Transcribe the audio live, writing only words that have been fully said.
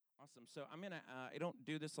Awesome. So I don't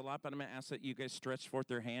do this a lot, but I'm going to ask that you guys stretch forth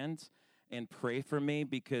your hands and pray for me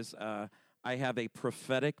because I have a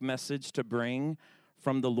prophetic message to bring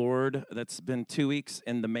from the Lord that's been 2 weeks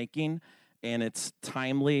in the making, and it's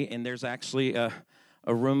timely, and there's actually a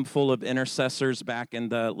room full of intercessors back in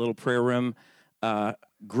the little prayer room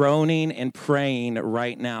groaning and praying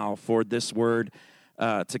right now for this word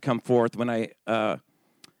to come forth. When I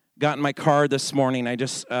got in my car this morning, I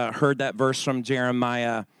just heard that verse from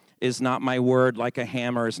Jeremiah, is not my word like a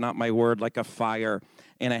hammer, is not my word like a fire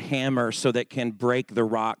and a hammer so that can break the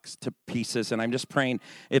rocks to pieces. And I'm just praying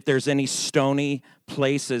if there's any stony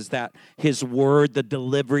places that his word, the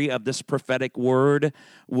delivery of this prophetic word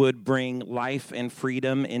would bring life and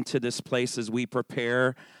freedom into this place as we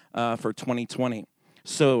prepare for 2020.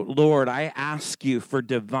 So, Lord, I ask you for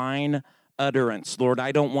divine utterance. Lord,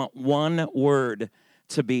 I don't want one word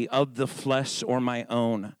to be of the flesh or my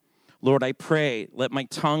own. Lord, I pray, let my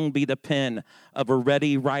tongue be the pen of a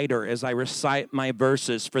ready writer as I recite my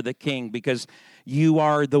verses for the King, because you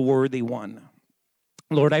are the worthy one.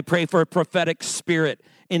 Lord, I pray for a prophetic spirit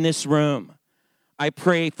in this room. I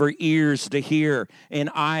pray for ears to hear and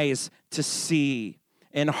eyes to see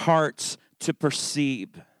and hearts to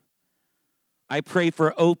perceive. I pray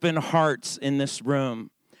for open hearts in this room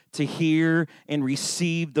to hear and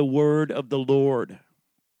receive the word of the Lord.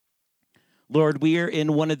 Lord, we are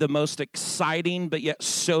in one of the most exciting but yet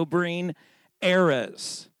sobering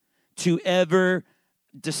eras to ever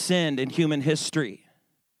descend in human history.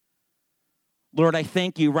 Lord, I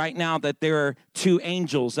thank you right now that there are two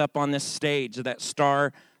angels up on this stage that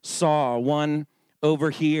Star saw, one over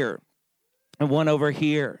here and one over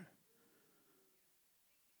here.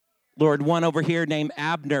 Lord, one over here named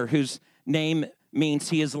Abner, whose name means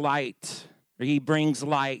he is light, or he brings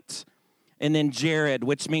light. And then Jared,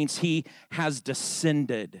 which means he has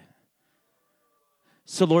descended.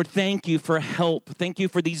 So, Lord, thank you for help. Thank you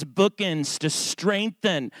for these bookends to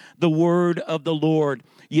strengthen the word of the Lord.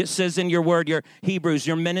 It says in your word, your Hebrews,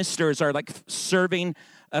 your ministers are like serving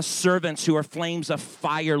servants who are flames of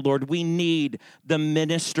fire, Lord. We need the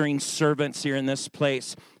ministering servants here in this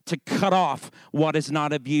place to cut off what is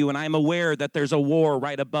not of you. And I'm aware that there's a war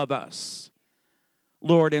right above us,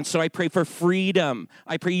 Lord, and so I pray for freedom.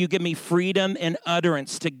 I pray you give me freedom and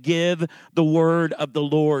utterance to give the word of the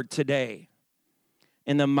Lord today.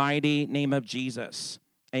 In the mighty name of Jesus,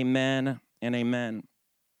 amen and amen.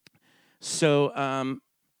 So,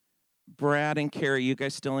 Brad and Carrie, you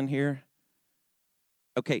guys still in here?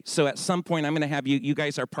 Okay, so at some point I'm going to have you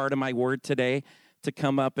guys are part of my word today, to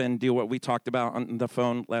come up and do what we talked about on the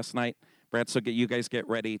phone last night. Brad, so you guys get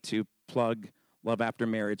ready to plug Love After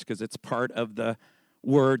Marriage, because it's part of the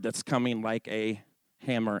word that's coming like a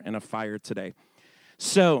hammer and a fire today.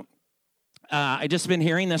 So I just been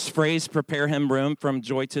hearing this phrase, prepare him room, from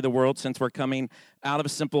Joy to the World, since we're coming out of a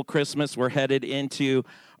simple Christmas. We're headed into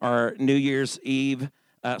our New Year's Eve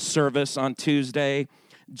service on Tuesday.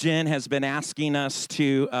 Jen has been asking us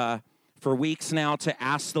to, for weeks now, to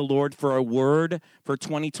ask the Lord for a word for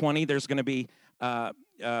 2020. There's going to be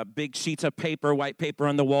big sheets of paper, white paper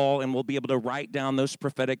on the wall, and we'll be able to write down those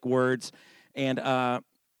prophetic words. And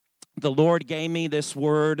the Lord gave me this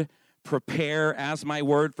word, prepare, as my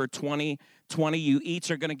word for 2020. You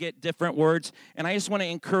each are going to get different words. And I just want to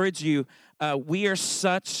encourage you, we are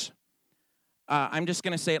such, I'm just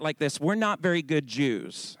going to say it like this, we're not very good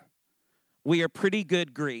Jews. We are pretty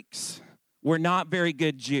good Greeks. We're not very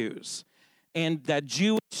good Jews. And that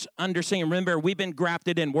Jewish understanding, remember, we've been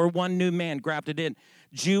grafted in. We're one new man grafted in.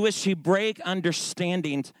 Jewish Hebraic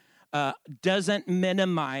understanding doesn't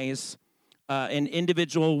minimize an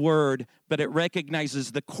individual word, but it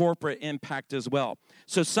recognizes the corporate impact as well.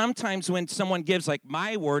 So sometimes when someone gives, like,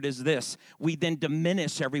 my word is this, we then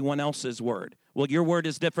diminish everyone else's word. Well, your word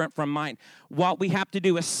is different from mine. What we have to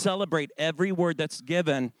do is celebrate every word that's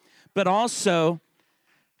given, but also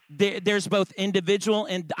there's both individual,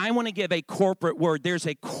 and I want to give a corporate word. There's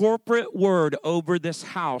a corporate word over this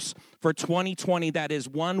house for 2020 that is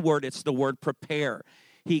one word. It's the word prepare.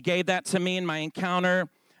 He gave that to me in my encounter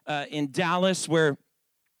in Dallas, where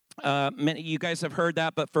many of you guys have heard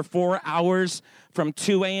that, but for 4 hours from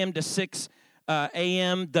 2 a.m. to 6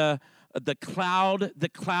 a.m., the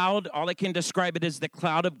cloud, all I can describe it as the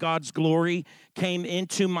cloud of God's glory, came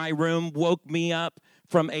into my room, woke me up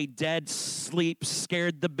from a dead sleep,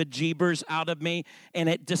 scared the bejeebers out of me, and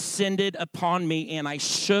it descended upon me, and I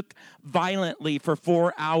shook violently for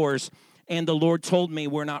 4 hours. And the Lord told me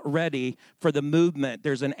we're not ready for the movement.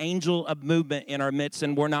 There's an angel of movement in our midst,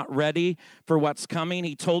 and we're not ready for what's coming.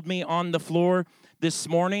 He told me on the floor this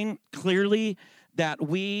morning clearly that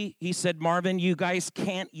he said, Marvin, you guys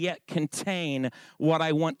can't yet contain what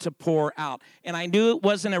I want to pour out. And I knew it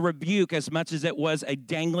wasn't a rebuke as much as it was a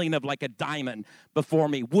dangling of like a diamond before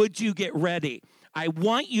me. Would you get ready? I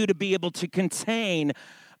want you to be able to contain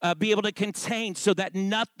so that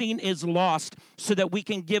nothing is lost, so that we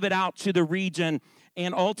can give it out to the region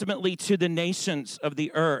and ultimately to the nations of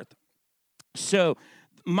the earth. So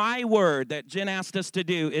my word that Jen asked us to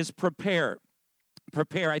do is prepare.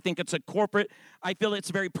 Prepare. I think it's a corporate, I feel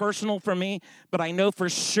it's very personal for me, but I know for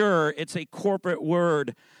sure it's a corporate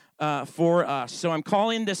word for us. So I'm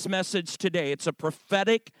calling this message today, it's a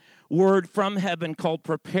prophetic word from heaven called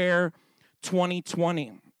Prepare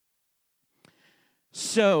 2020.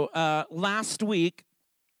 So last week,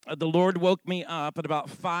 the Lord woke me up at about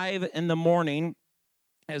 5 in the morning.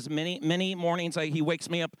 As many mornings, he wakes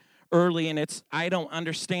me up early, and I don't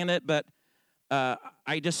understand it, but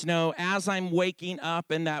I just know as I'm waking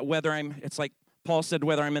up in that it's like Paul said,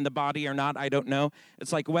 whether I'm in the body or not, I don't know.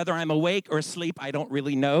 It's like whether I'm awake or asleep, I don't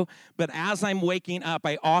really know. But as I'm waking up,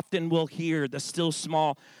 I often will hear the still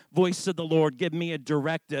small voice of the Lord give me a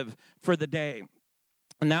directive for the day.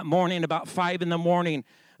 And that morning, about 5 in the morning,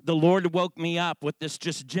 the Lord woke me up with this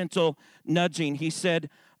just gentle nudging. He said,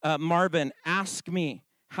 Marvin, ask me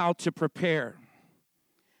how to prepare.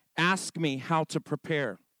 Ask me how to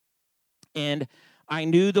prepare. And I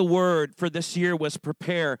knew the word for this year was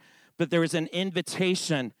prepare, but there was an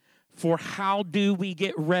invitation for how do we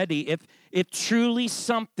get ready if truly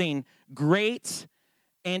something great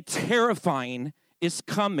and terrifying is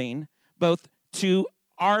coming, both to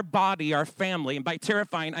our body, our family. And by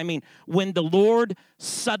terrifying, I mean when the Lord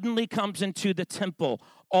suddenly comes into the temple,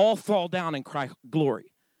 all fall down and cry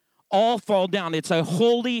glory. All fall down. It's a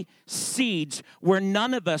holy siege where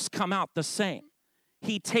none of us come out the same.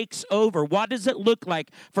 He takes over. What does it look like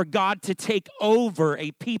for God to take over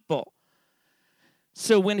a people?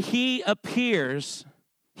 So when he appears,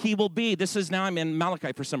 he will be, I'm in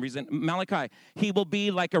Malachi for some reason, Malachi, he will be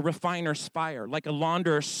like a refiner's fire, like a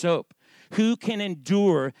launderer's soap. Who can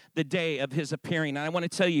endure the day of his appearing? And I want to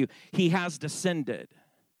tell you, he has descended.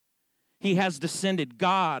 He has descended.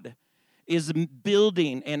 God is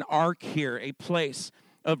building an ark here, a place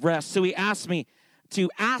of rest. So he asked me to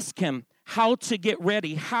ask him how to get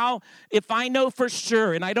ready. How, if I know for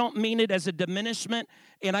sure, and I don't mean it as a diminishment,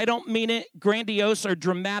 and I don't mean it grandiose or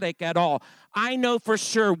dramatic at all. I know for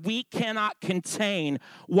sure we cannot contain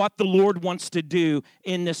what the Lord wants to do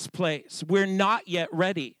in this place. We're not yet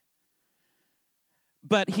ready.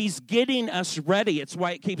 But he's getting us ready. It's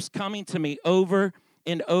why it keeps coming to me over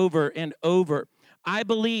and over and over. I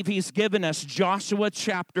believe he's given us Joshua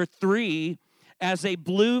chapter 3 as a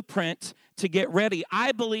blueprint to get ready.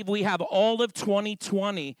 I believe we have all of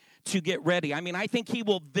 2020 to get ready. I mean, I think he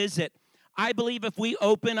will visit. I believe if we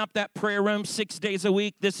open up that prayer room 6 days a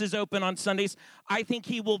week, this is open on Sundays, I think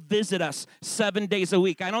he will visit us 7 days a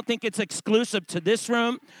week. I don't think it's exclusive to this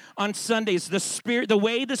room on Sundays. The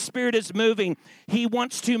way the Spirit is moving, he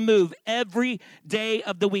wants to move every day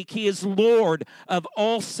of the week. He is Lord of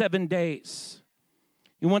all 7 days.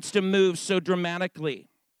 He wants to move so dramatically.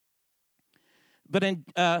 But in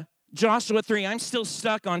Joshua 3, I'm still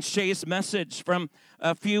stuck on Shay's message from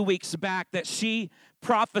a few weeks back that she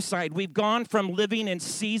prophesied. We've gone from living in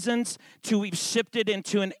seasons to we've shifted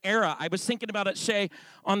into an era. I was thinking about it, Shay,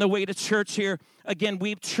 on the way to church here. Again,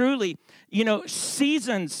 we've truly,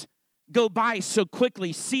 seasons go by so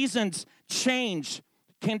quickly. Seasons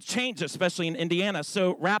can change, especially in Indiana,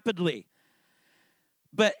 so rapidly.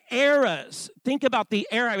 But eras, think about the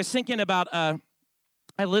era. I was thinking about,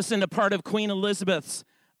 I listened to part of Queen Elizabeth's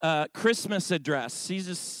Christmas address. She's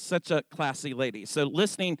just such a classy lady. So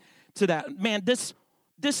listening to that, man, this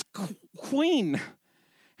queen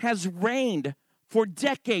has reigned for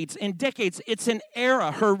decades and decades. It's an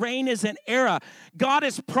era. Her reign is an era. God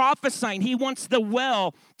is prophesying. He wants the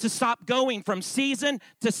well to stop going from season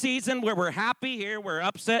to season where we're happy here, we're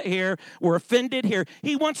upset here, we're offended here.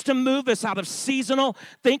 He wants to move us out of seasonal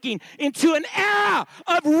thinking into an era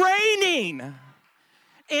of reigning.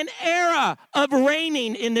 An era of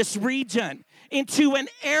reigning in this region, into an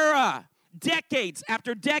era, decades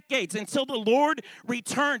after decades, until the Lord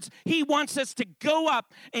returns. He wants us to go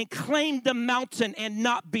up and claim the mountain and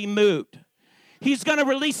not be moved. He's going to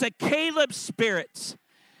release a Caleb spirit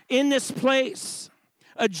in this place,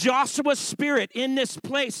 a Joshua spirit in this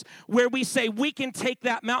place where we say we can take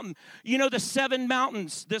that mountain. You know, the 7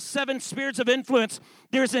 mountains, the 7 spheres of influence,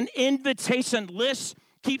 there's an invitation. Liz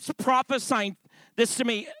keeps prophesying this to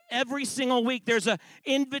me every single week. There's an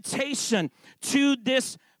invitation to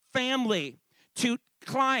this family to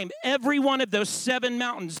climb every one of those 7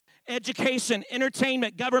 mountains education,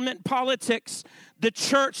 entertainment, government, politics, the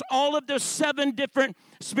church, all of those 7 different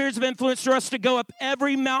spheres of influence for us to go up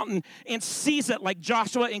every mountain and seize it like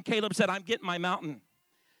Joshua and Caleb said, I'm getting my mountain.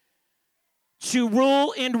 To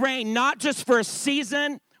rule and reign, not just for a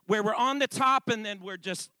season where we're on the top and then we're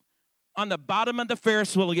just on the bottom of the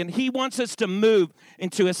Ferris wheel again. He wants us to move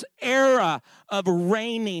into this era of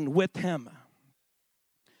reigning with him.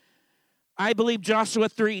 I believe Joshua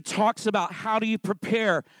 3 talks about how do you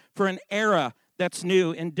prepare for an era that's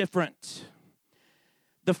new and different.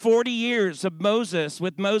 The 40 years of Moses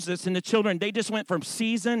with Moses and the children, they just went from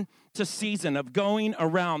season to season of going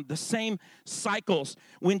around the same cycles.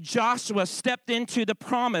 When Joshua stepped into the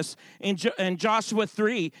promise in Joshua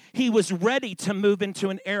 3, he was ready to move into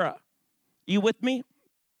an era. You with me?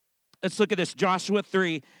 Let's look at this, Joshua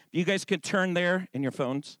 3. You guys can turn there in your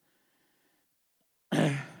phones.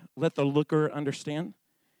 Let the looker understand.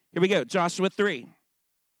 Here we go, Joshua 3.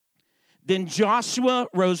 Then Joshua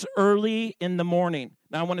rose early in the morning.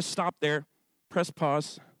 Now I want to stop there. Press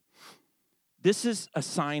pause. This is a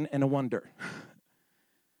sign and a wonder.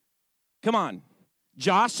 Come on.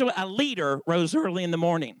 Joshua, a leader, rose early in the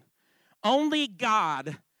morning. Only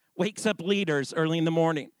God wakes up leaders early in the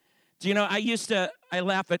morning. Do you know, I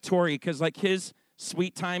laugh at Tori because like his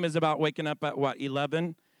sweet time is about waking up at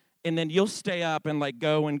 11? And then you'll stay up and like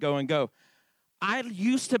go and go and go. I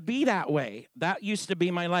used to be that way. That used to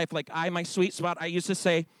be my life. Like my sweet spot, I used to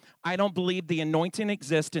say, I don't believe the anointing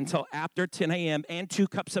exists until after 10 a.m. and 2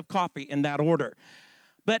 cups of coffee in that order.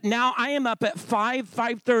 But now I am up at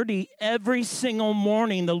 5:30 every single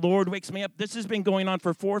morning. The Lord wakes me up. This has been going on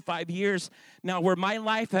for 4 or 5 years now where my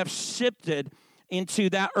life has shifted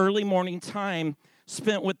into that early morning time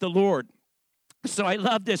spent with the Lord. So I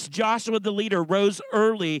love this. Joshua, the leader, rose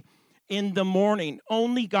early in the morning.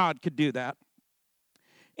 Only God could do that.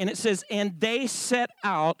 And it says, and they set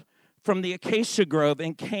out from the acacia grove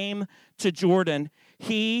and came to Jordan.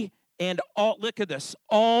 He and all, look at this,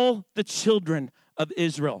 all the children of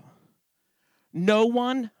Israel. No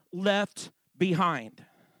one left behind.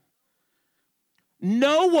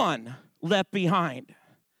 No one left behind.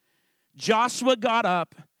 Joshua got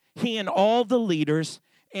up, he and all the leaders,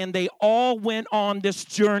 and they all went on this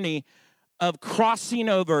journey of crossing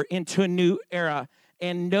over into a new era,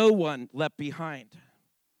 and no one left behind.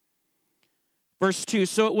 Verse 2,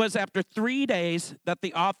 so it was after 3 days that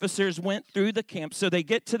the officers went through the camp. So they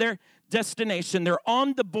get to their destination. They're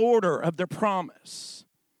on the border of their promise.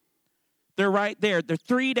 They're right there. They're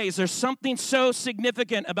 3 days. There's something so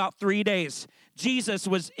significant about 3 days. Jesus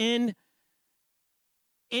was in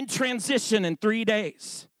transition in 3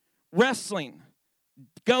 days, wrestling,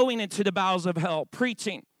 going into the bowels of hell,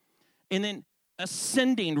 preaching, and then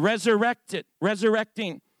ascending,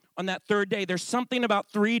 resurrecting on that 3rd day. There's something about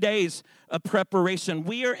 3 days of preparation.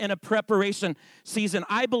 We are in a preparation season.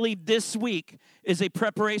 I believe this week is a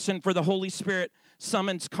preparation for the Holy Spirit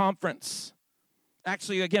Summons Conference.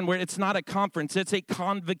 Actually, again, where it's not a conference, it's a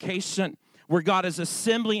convocation where God is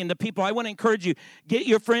assembling the people. I want to encourage you, get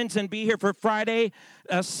your friends and be here for Friday,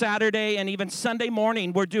 Saturday, and even Sunday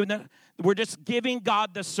morning. We're just giving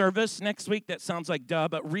God the service next week. That sounds like duh,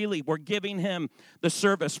 but really we're giving him the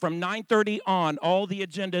service from 9:30 on. All the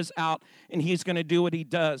agenda's out, and he's going to do what he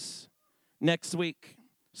does next week.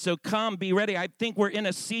 So come, be ready. I think we're in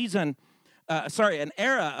a season, an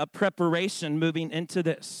era of preparation moving into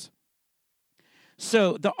this.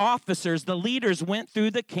 So the officers, the leaders went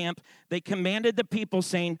through the camp. They commanded the people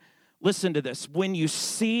saying, listen to this. When you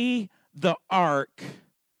see the ark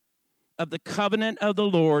of the covenant of the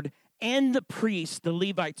Lord and the priests, the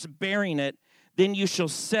Levites, bearing it, then you shall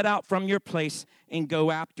set out from your place and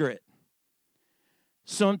go after it.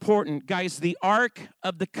 So important. Guys, the ark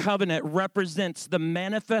of the covenant represents the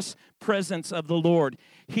manifest presence of the Lord.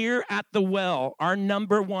 Here at the well, our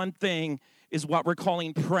number one thing is what we're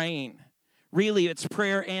calling praying. Really, it's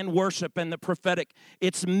prayer and worship and the prophetic.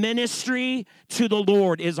 It's ministry to the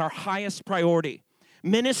Lord is our highest priority.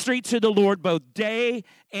 Ministry to the Lord both day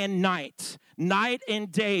and night. Night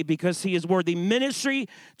and day because he is worthy. Ministry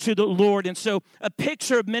to the Lord. And so a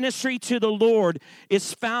picture of ministry to the Lord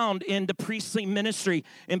is found in the priestly ministry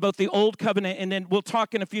in both the Old Covenant, and then we'll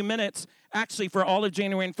talk in a few minutes. Actually, for all of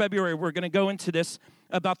January and February, we're going to go into this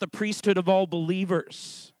about the priesthood of all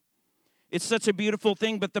believers. It's such a beautiful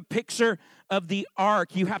thing, but the picture of the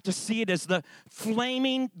ark, you have to see it as the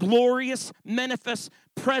flaming, glorious, manifest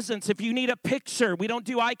presence. If you need a picture, we don't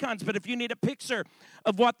do icons, but if you need a picture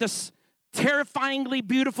of what this terrifyingly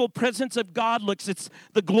beautiful presence of God looks, it's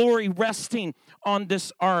the glory resting on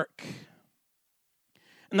this ark.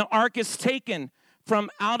 And the ark is taken from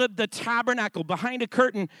out of the tabernacle behind a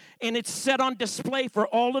curtain, and it's set on display for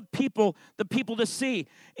all of the people to see.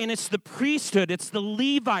 And it's the priesthood, it's the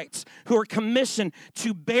Levites who are commissioned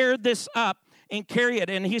to bear this up and carry it.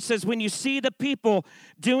 And he says, when you see the people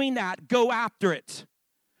doing that, go after it.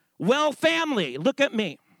 Well, family, look at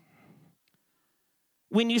me.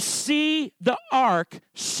 When you see the ark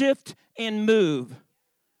shift and move,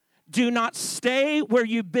 do not stay where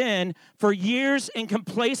you've been for years in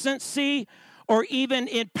complacency or even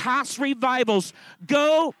in past revivals.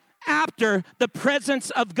 Go after the presence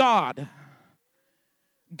of God.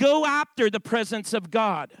 Go after the presence of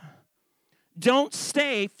God. Don't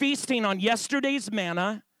stay feasting on yesterday's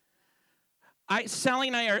manna. Sally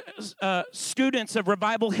and I are students of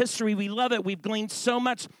revival history. We love it. We've gleaned so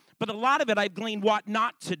much, but a lot of it I've gleaned what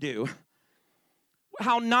not to do,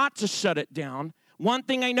 how not to shut it down. One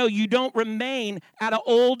thing I know, you don't remain at an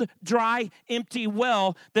old, dry, empty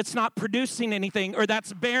well that's not producing anything or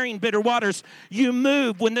that's bearing bitter waters. You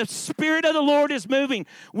move. When the Spirit of the Lord is moving,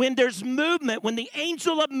 when there's movement, when the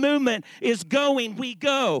angel of movement is going, we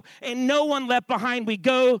go. And no one left behind. We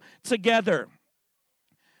go together.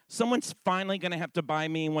 Someone's finally going to have to buy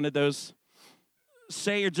me one of those,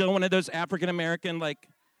 Shay or Jill, one of those African-American, like,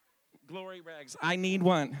 glory rags. I need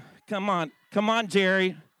one. Come on. Come on,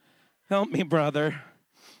 Jerry. Help me, brother.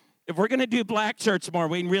 If we're going to do Black Church more,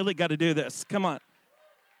 we really got to do this. Come on.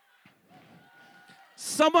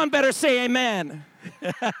 Someone better say amen.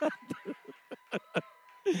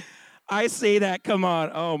 I see that. Come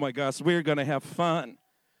on. Oh, my gosh. We're going to have fun.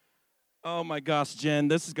 Oh, my gosh, Jen.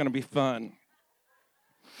 This is going to be fun.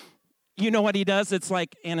 You know what he does? It's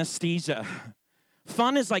like anesthesia.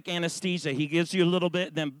 Fun is like anesthesia. He gives you a little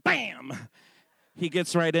bit, then bam, he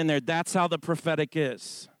gets right in there. That's how the prophetic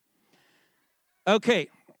is. Okay,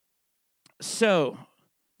 so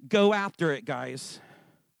go after it, guys.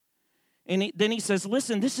 And then he says,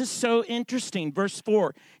 listen, this is so interesting. Verse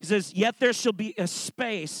 4, he says, yet there shall be a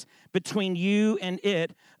space between you and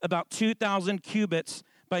it, about 2,000 cubits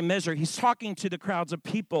by measure. He's talking to the crowds of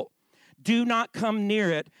people. Do not come near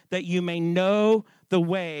it, that you may know the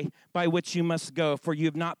way by which you must go, for you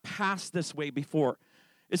have not passed this way before.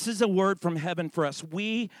 This is a word from heaven for us.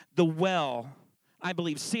 We, the well, I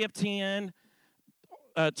believe, CFTN,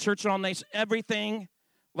 Church of All Nations, everything,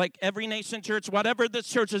 like every nation church, whatever this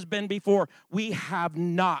church has been before, we have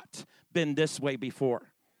not been this way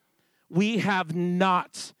before. We have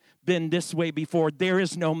not been this way before. There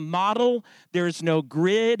is no model, there is no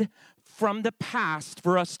grid from the past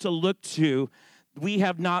for us to look to. We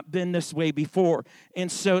have not been this way before.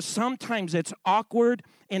 And so sometimes it's awkward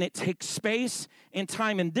and it takes space and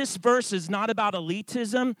time. And this verse is not about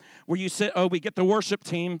elitism where you say, oh, we get the worship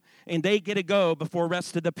team and they get to go before the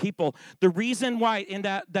rest of the people. The reason why in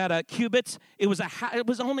that cubits, it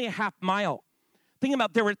was only a half mile. Think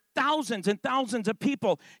about, there were thousands and thousands of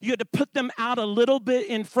people. You had to put them out a little bit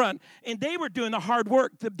in front, and they were doing the hard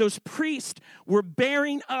work. Those priests were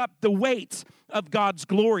bearing up the weight of God's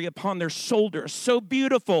glory upon their shoulders. So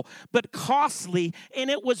beautiful, but costly,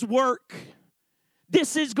 and it was work.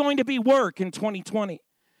 This is going to be work in 2020,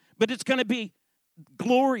 but it's going to be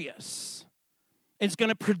glorious. It's going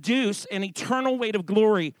to produce an eternal weight of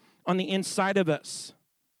glory on the inside of us.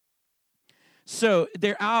 So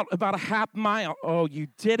they're out about a half mile. Oh, you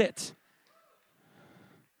did it.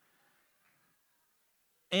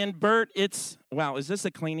 And Bert, wow, is this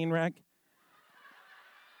a cleaning rag?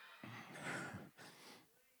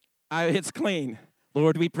 It's clean.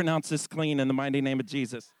 Lord, we pronounce this clean in the mighty name of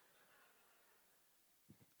Jesus.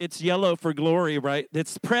 It's yellow for glory, right?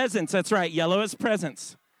 It's presence. That's right. Yellow is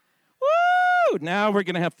presence. Woo! Now we're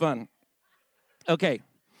going to have fun. Okay.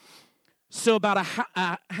 So about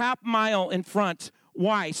a half mile in front.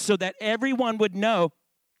 Why? So that everyone would know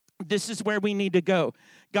this is where we need to go.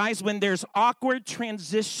 Guys, when there's awkward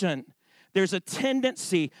transition, there's a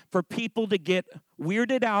tendency for people to get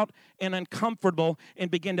weirded out and uncomfortable and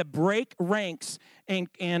begin to break ranks and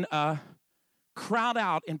crowd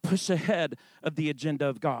out and push ahead of the agenda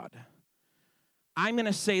of God. I'm going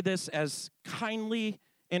to say this as kindly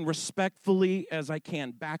and respectfully as I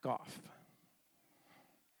can. Back off.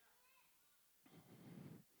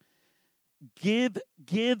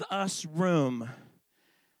 Give us room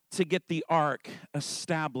to get the ark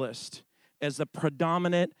established as the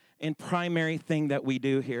predominant and primary thing that we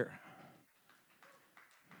do here.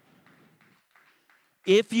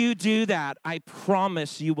 If you do that, I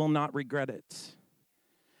promise you will not regret it.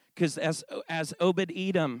 Because as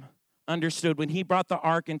Obed-Edom understood, when he brought the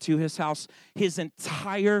ark into his house, his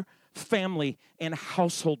entire family and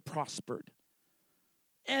household prospered.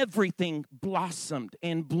 Everything blossomed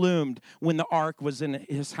and bloomed when the ark was in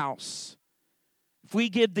his house. If we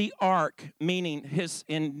give the ark, meaning his,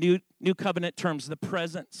 in new covenant terms, the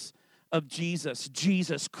presence of Jesus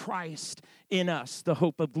Christ in us, the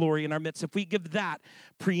hope of glory in our midst. If we give that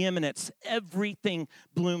preeminence, everything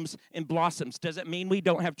blooms and blossoms. Does it mean we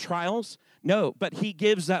don't have trials? No, but he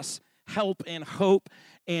gives us help and hope.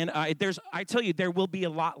 And I tell you, there will be a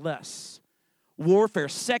lot less warfare.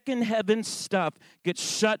 Second heaven stuff gets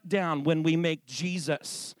shut down when we make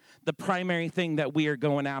Jesus the primary thing that we are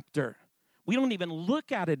going after. We don't even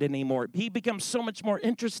look at it anymore. He becomes so much more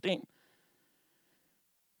interesting.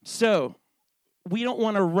 So, we don't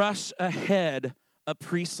want to rush ahead of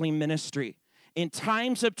priestly ministry. In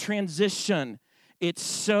times of transition, it's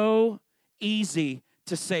so easy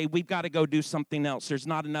to say, we've got to go do something else. There's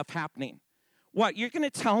not enough happening. What, you're going to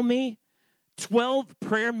tell me 12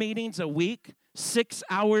 prayer meetings a week, 6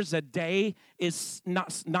 hours a day is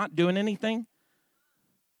not doing anything?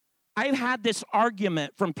 I've had this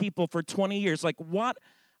argument from people for 20 years. Like, what?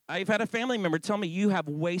 I've had a family member tell me, you have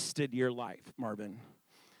wasted your life, Marvin.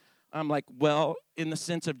 I'm like, well, in the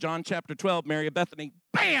sense of John chapter 12, Mary of Bethany,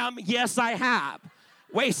 bam, yes, I have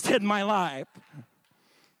wasted my life.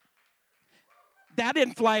 That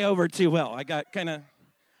didn't fly over too well. I got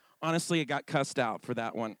honestly, I got cussed out for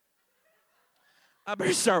that one. I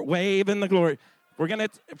better start waving the glory.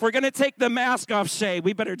 If we're gonna take the mask off, Shay,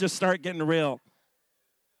 we better just start getting real.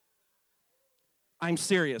 I'm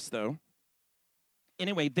serious, though.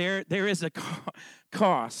 Anyway, there is a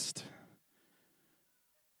cost.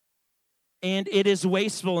 And it is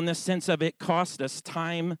wasteful in the sense of it cost us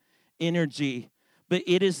time, energy, but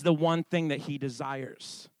it is the one thing that he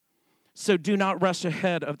desires. So do not rush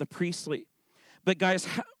ahead of the priestly. But guys,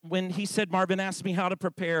 when he said, Marvin asked me how to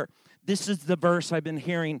prepare, this is the verse I've been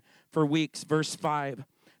hearing for weeks, verse 5.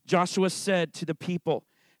 Joshua said to the people,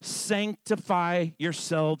 sanctify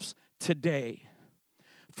yourselves today,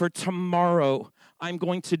 for tomorrow I'm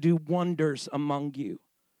going to do wonders among you.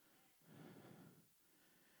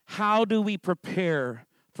 How do we prepare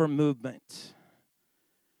for movement?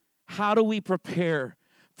 How do we prepare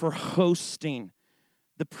for hosting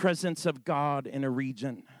the presence of God in a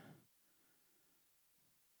region?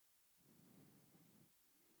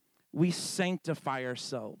 We sanctify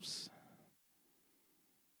ourselves,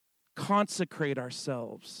 consecrate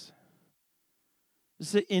ourselves. This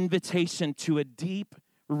is an invitation to a deep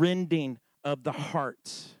rending of the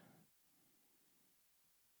heart,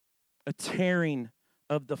 a tearing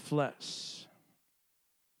of the flesh.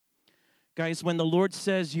 Guys, when the Lord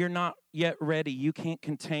says you're not yet ready, you can't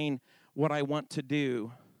contain what I want to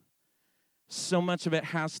do, so much of it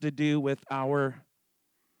has to do with our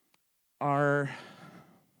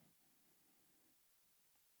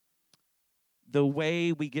the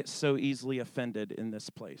way we get so easily offended in this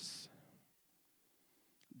place.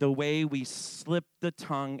 The way we slip the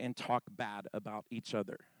tongue and talk bad about each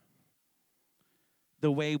other.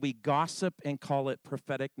 The way we gossip and call it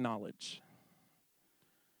prophetic knowledge.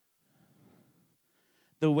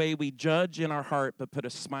 The way we judge in our heart but put a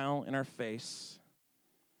smile in our face.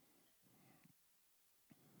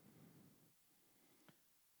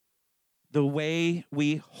 The way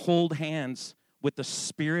we hold hands with the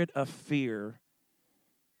spirit of fear,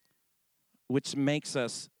 which makes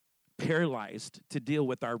us paralyzed to deal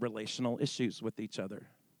with our relational issues with each other.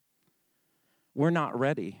 We're not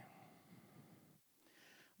ready.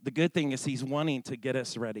 The good thing is he's wanting to get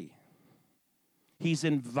us ready. He's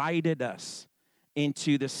invited us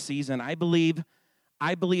into this season. I believe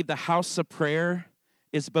the house of prayer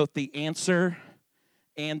is both the answer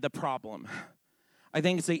and the problem. I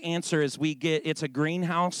think it's the answer is it's a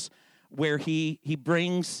greenhouse where he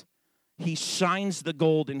shines the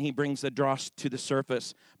gold and he brings the dross to the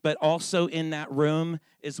surface. But also in that room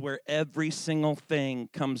is where every single thing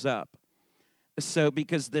comes up. So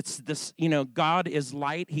because this, God is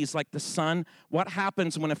light. He's like the sun. What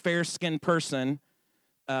happens when a fair-skinned person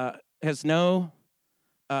has no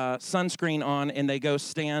sunscreen on and they go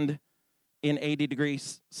stand in 80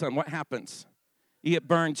 degrees sun? What happens? You get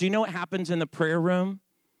burned. Do you know what happens in the prayer room?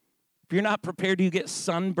 If you're not prepared, you get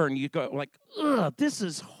sunburned. You go like, ugh, this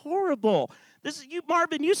is horrible. This is you,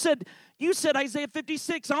 Marvin. You said Isaiah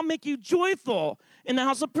 56. I'll make you joyful in the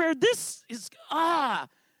house of prayer. This is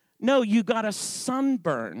No, you got a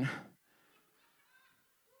sunburn.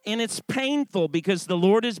 And it's painful because the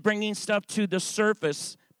Lord is bringing stuff to the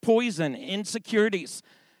surface. Poison, insecurities,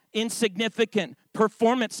 insignificant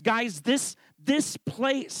performance. Guys, this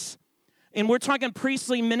place, and we're talking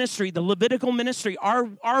priestly ministry, the Levitical ministry,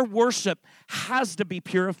 our worship has to be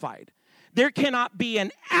purified. There cannot be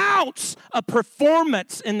an ounce of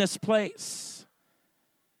performance in this place.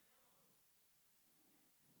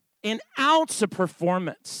 An ounce of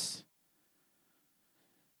performance.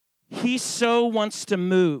 He so wants to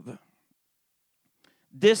move.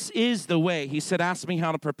 This is the way. He said, ask me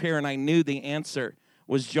how to prepare, and I knew the answer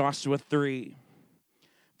was Joshua 3.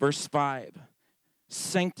 Verse 5,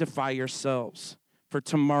 sanctify yourselves, for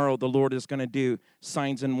tomorrow the Lord is going to do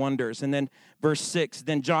signs and wonders. And then verse 6,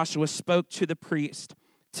 then Joshua spoke to the priest,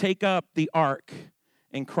 take up the ark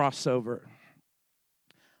and cross over.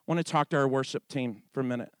 I want to talk to our worship team for a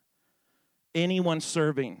minute. Anyone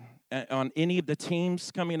serving on any of the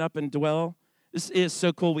teams coming up and Dwell, this is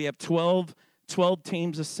so cool. We have 12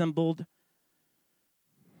 teams assembled.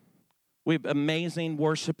 We have amazing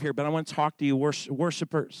worship here, but I want to talk to you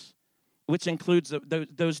worshipers, which includes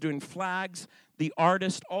those doing flags, the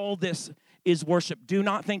artist. All this is worship. Do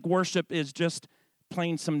not think worship is just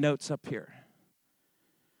playing some notes up here.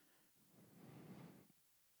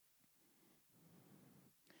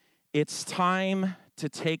 It's time to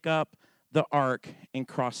take up the ark and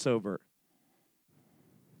cross over.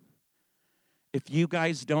 If you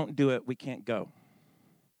guys don't do it, we can't go.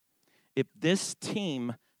 If this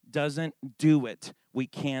team doesn't do it, we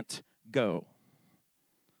can't go.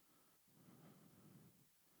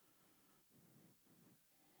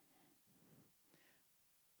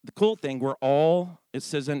 The cool thing, it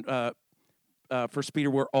says in 1 Peter,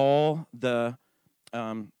 we're all the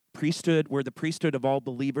priesthood. We're the priesthood of all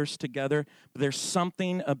believers together. But there's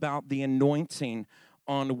something about the anointing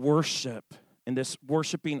on worship in this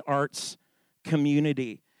worshiping arts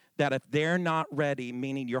community that if they're not ready,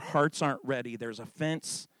 meaning your hearts aren't ready, there's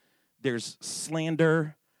offense, there's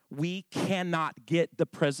slander, we cannot get the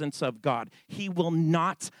presence of God. He will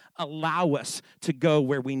not allow us to go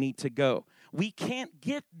where we need to go. We can't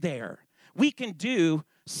get there. We can do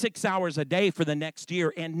 6 hours a day for the next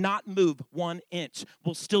year and not move 1 inch.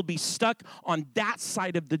 We'll still be stuck on that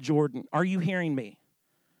side of the Jordan. Are you hearing me?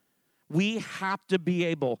 We have to be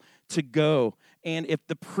able to go. And if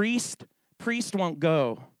the priest won't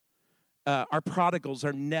go, our prodigals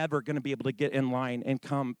are never going to be able to get in line and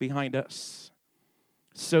come behind us.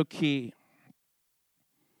 So key.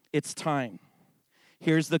 It's time.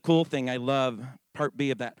 Here's the cool thing. I love part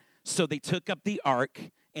B of that. So they took up the ark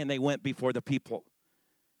and they went before the people.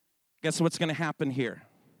 Guess what's going to happen here?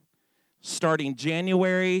 Starting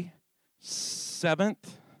January 7th,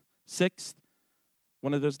 6th,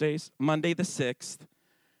 one of those days, Monday the 6th,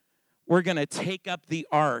 we're going to take up the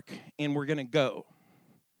ark and we're going to go.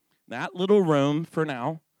 That little room for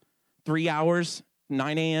now, 3 hours,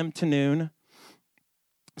 9 a.m. to noon,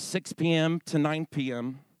 6 p.m. to 9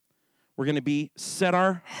 p.m., we're going to set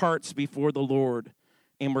our hearts before the Lord,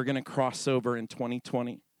 and we're going to cross over in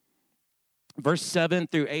 2020. Verse 7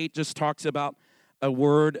 through 8 just talks about a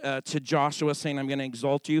word to Joshua saying, I'm going to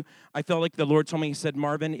exalt you. I felt like the Lord told me, he said,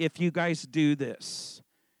 Marvin, if you guys do this,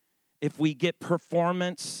 if we get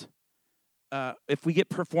performance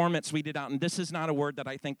weeded out, and this is not a word that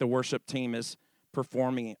I think the worship team is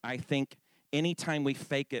performing. I think anytime we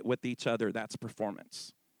fake it with each other, that's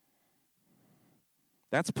performance.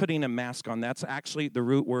 That's putting a mask on. That's actually the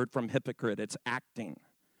root word from hypocrite. It's acting.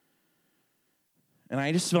 And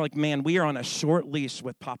I just feel like, man, we are on a short leash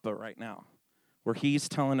with Papa right now, where he's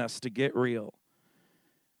telling us to get real.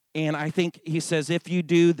 And I think he says, if you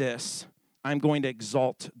do this, I'm going to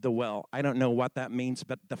exalt the well. I don't know what that means,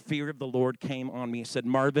 but the fear of the Lord came on me. He said,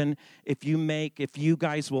 Marvin, if you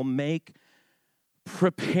guys will make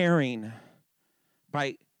preparing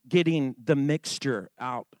by getting the mixture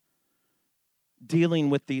out, dealing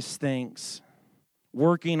with these things,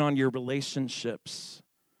 working on your relationships,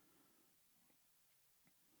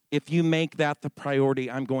 if you make that the priority,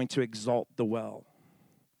 I'm going to exalt the well.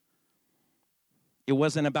 It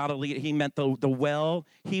wasn't about a leader. He meant the well.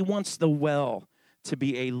 He wants the well to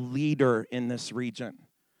be a leader in this region.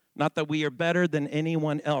 Not that we are better than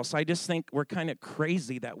anyone else. I just think we're kind of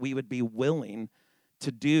crazy that we would be willing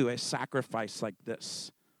to do a sacrifice like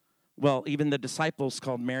this. Well, even the disciples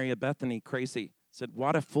called Mary of Bethany crazy. Said,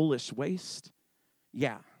 what a foolish waste.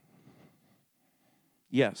 Yeah.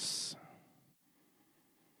 Yes.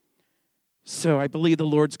 So I believe the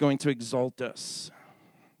Lord's going to exalt us.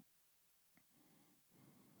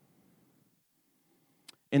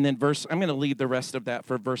 And then I'm going to leave the rest of that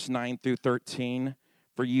for verse 9 through 13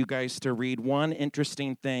 for you guys to read. One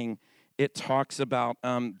interesting thing, it talks about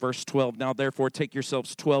verse 12. Now, therefore, take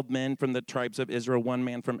yourselves 12 men from the tribes of Israel, 1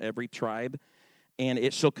 man from every tribe. And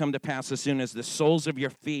it shall come to pass as soon as the soles of your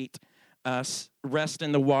feet rest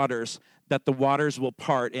in the waters, that the waters will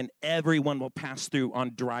part and everyone will pass through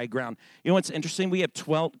on dry ground. You know what's interesting? We have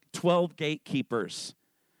 12 gatekeepers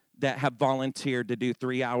that have volunteered to do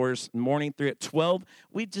 3 hours morning through at 12.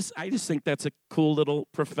 I just think that's a cool little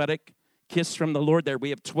prophetic kiss from the Lord there. We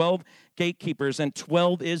have 12 gatekeepers, and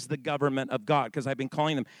 12 is the government of God, because I've been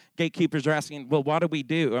calling them. Gatekeepers are asking, well, what do we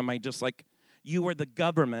do? Am I just like, you are the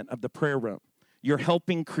government of the prayer room. You're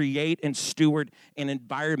helping create and steward an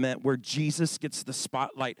environment where Jesus gets the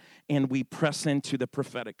spotlight, and we press into the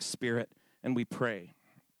prophetic spirit, and we pray.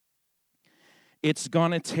 It's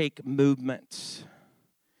going to take movement.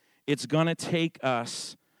 It's going to take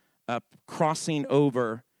us crossing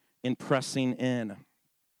over and pressing in.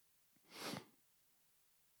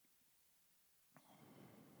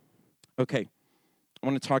 Okay, I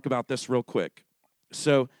want to talk about this real quick.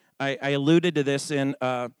 So I alluded to this in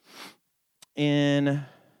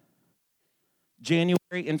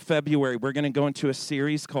January and February. We're going to go into a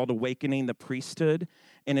series called Awakening the Priesthood,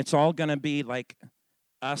 and it's all going to be like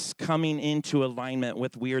us coming into alignment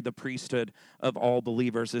with we are the priesthood of all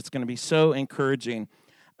believers. It's going to be so encouraging.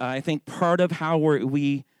 I think part of how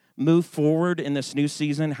we move forward in this new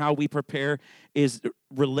season, how we prepare, is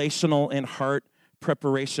relational and heart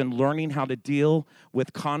preparation, learning how to deal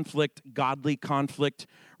with conflict, godly conflict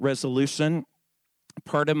resolution.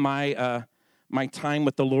 Part of my my time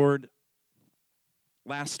with the Lord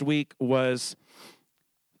last week was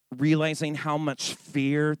realizing how much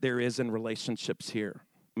fear there is in relationships here.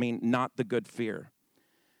 I mean, not the good fear.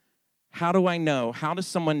 How do I know? How does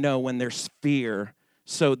someone know when there's fear?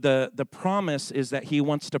 So the promise is that he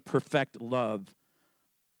wants to perfect love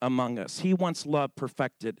among us. He wants love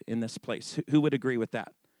perfected in this place. Who would agree with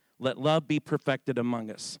that? Let love be perfected among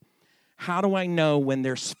us. How do I know when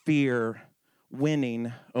there's fear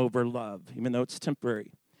winning over love, even though it's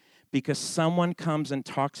temporary? Because someone comes and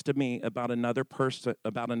talks to me about another person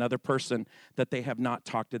that they have not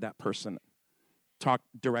talked to that person. Talk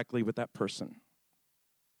directly with that person.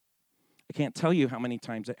 I can't tell you how many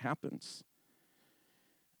times it happens.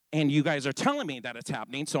 And you guys are telling me that it's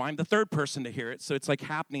happening, so I'm the third person to hear it. So it's like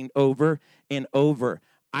happening over and over.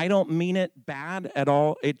 I don't mean it bad at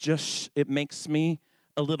all. It makes me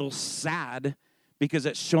a little sad because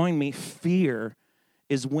it's showing me fear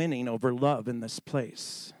is winning over love in this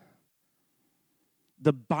place.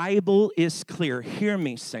 The Bible is clear. Hear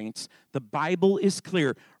me, saints. The Bible is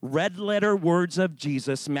clear. Red letter words of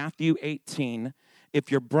Jesus, Matthew 18.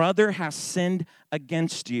 If your brother has sinned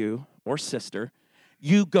against you or sister,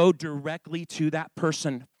 you go directly to that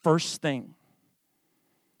person first thing.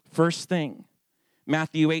 First thing.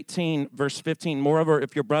 Matthew 18, verse 15. Moreover,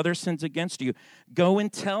 if your brother sins against you, go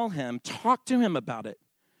and tell him, talk to him about it.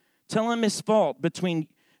 Tell him his fault between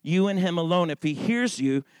you and him alone. If he hears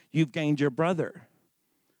you, you've gained your brother.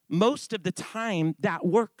 Most of the time, that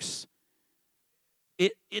works.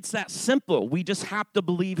 It's that simple. We just have to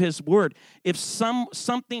believe his word. If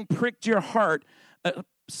something pricked your heart,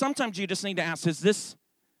 sometimes you just need to ask, is this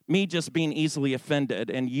me just being easily offended?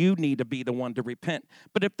 And you need to be the one to repent.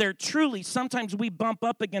 But if they're truly, sometimes we bump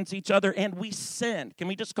up against each other and we sin. Can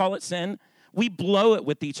we just call it sin? We blow it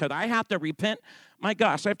with each other. I have to repent. My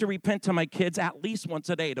gosh, I have to repent to my kids at least once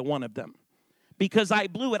a day to one of them. Because I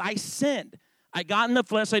blew it. I sinned. I got in the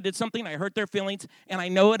flesh, I did something, I hurt their feelings, and I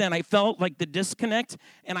know it, and I felt like the disconnect,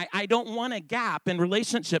 and I don't want a gap in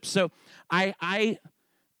relationships. So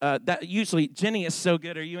that usually, Jenny is so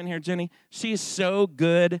good. Are you in here, Jenny? She is so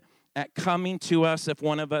good at coming to us if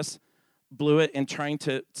one of us blew it and trying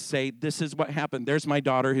to say, this is what happened. There's my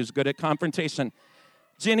daughter who's good at confrontation.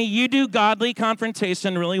 Jenny, you do godly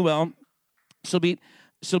confrontation really well. She'll be.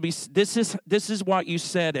 This is what you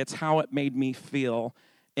said. It's how it made me feel.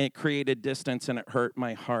 It created distance and it hurt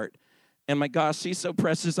my heart. And my gosh, she's so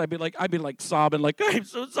precious. I'd be like sobbing, like, I'm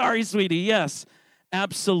so sorry, sweetie. Yes,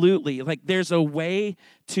 absolutely. Like there's a way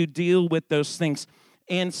to deal with those things.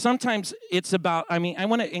 And sometimes it's about, I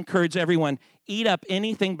want to encourage everyone, eat up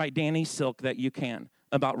anything by Danny Silk that you can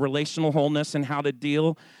about relational wholeness and how to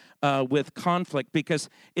deal with conflict, because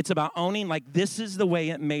it's about owning, like, this is the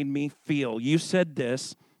way it made me feel. You said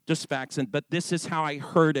this, just facts, but this is how I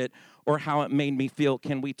heard it or how it made me feel.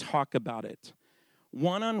 Can we talk about it?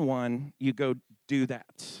 One-on-one, you go do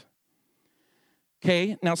that.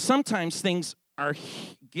 Okay, now sometimes things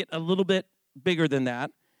get a little bit bigger than that.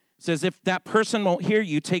 It says if that person won't hear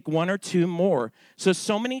you, take one or two more.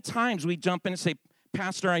 So many times we jump in and say,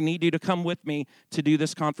 Pastor, I need you to come with me to do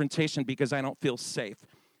this confrontation because I don't feel safe.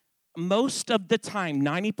 Most of the time,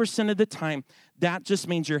 90% of the time, that just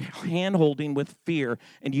means you're hand-holding with fear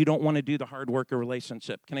and you don't want to do the hard work of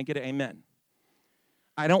relationship. Can I get an amen?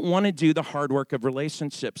 I don't want to do the hard work of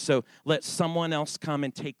relationship, so let someone else come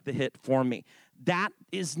and take the hit for me. That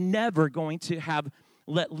is never going to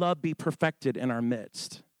let love be perfected in our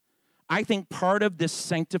midst. I think part of this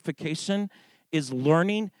sanctification is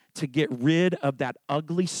learning to get rid of that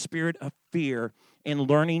ugly spirit of fear and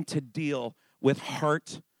learning to deal with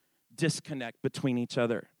heart disconnect between each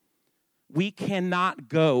other. We cannot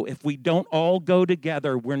go if we don't all go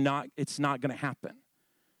together. It's not going to happen.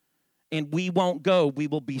 And we won't go. We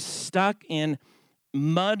will be stuck in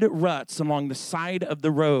mud ruts along the side of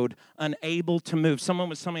the road, unable to move. Someone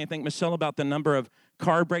was telling me, I think, Michelle, about the number of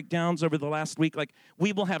car breakdowns over the last week. Like,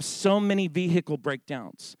 we will have so many vehicle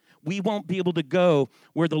breakdowns. We won't be able to go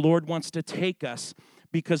where the Lord wants to take us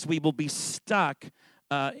because we will be stuck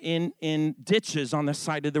in ditches on the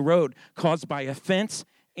side of the road caused by offense.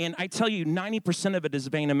 And I tell you, 90% of it is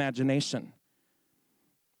vain imagination,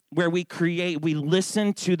 where we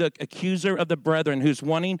listen to the accuser of the brethren who's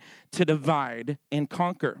wanting to divide and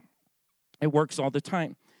conquer. It works all the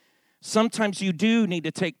time. Sometimes you do need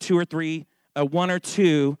to take one or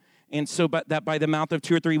two, and so that by the mouth of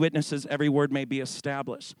two or three witnesses, every word may be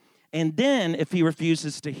established. And then, if he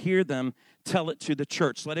refuses to hear them, tell it to the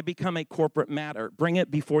church. Let it become a corporate matter. Bring it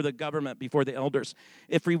before the government, before the elders.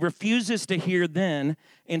 If he refuses to hear then,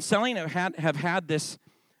 and Selling have had this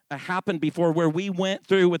happened before, where we went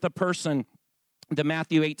through with a person the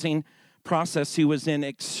Matthew 18 process who was in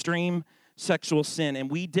extreme sexual sin, and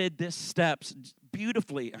we did this steps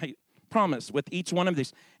beautifully, I promise, with each one of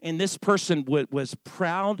these. And this person was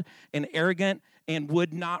proud and arrogant and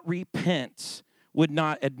would not repent, would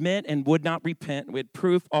not admit and would not repent. We had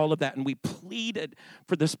proof, all of that, and we pleaded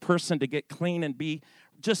for this person to get clean and be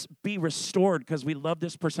restored because we love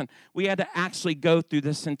this person. We had to actually go through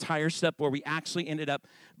this entire step where we actually ended up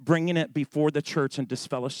bringing it before the church and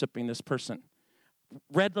disfellowshipping this person.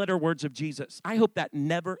 Red letter words of Jesus. I hope that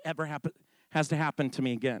never, ever has to happen to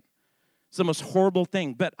me again. It's the most horrible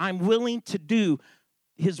thing, but I'm willing to do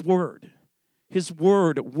his word. His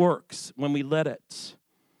word works when we let it.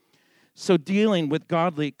 So dealing with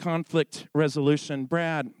godly conflict resolution.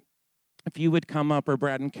 Brad, if you would come up, or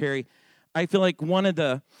Brad and Carrie, I feel like one of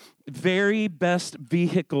the very best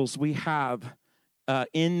vehicles we have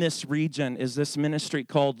in this region is this ministry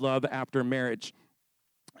called Love After Marriage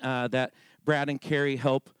that Brad and Carrie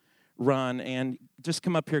help run. And just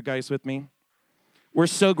come up here, guys, with me. We're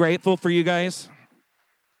so grateful for you guys.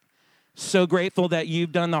 So grateful that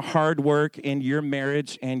you've done the hard work in your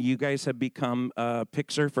marriage, and you guys have become a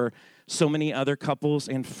picture for so many other couples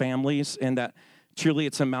and families, and that truly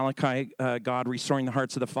it's a Malachi God restoring the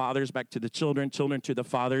hearts of the fathers back to the children, children to the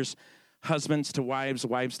fathers, husbands to wives,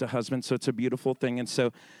 wives to husbands. So it's a beautiful thing. And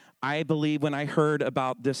so I believe when I heard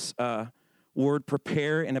about this word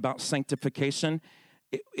prepare and about sanctification,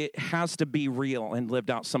 it has to be real and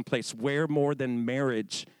lived out someplace. Where more than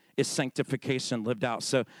marriage is sanctification lived out.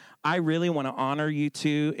 So I really want to honor you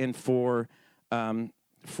two and for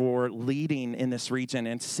leading in this region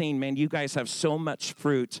and seeing, man, you guys have so much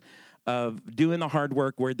fruit of doing the hard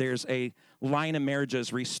work where there's a line of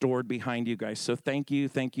marriages restored behind you guys. So thank you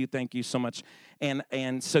so much.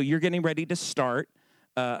 And so you're getting ready to start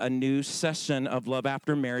a new session of Love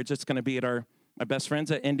After Marriage. It's going to be at my best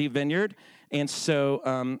friends at Indy Vineyard. And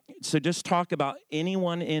so just talk about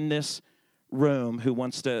anyone in this room who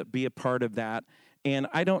wants to be a part of that. And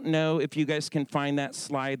I don't know if you guys can find that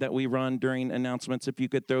slide that we run during announcements. If you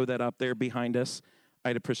could throw that up there behind us,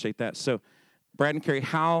 I'd appreciate that. So Brad and Carrie,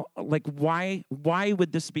 why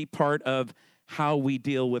would this be part of how we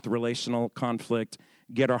deal with relational conflict,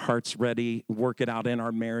 get our hearts ready, work it out in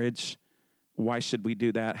our marriage? Why should we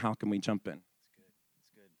do that? How can we jump in? That's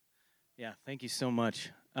good. Yeah, thank you so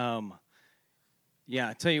much.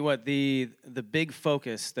 I tell you what, the big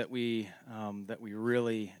focus that we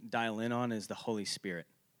really dial in on is the Holy Spirit,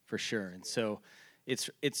 for sure. And so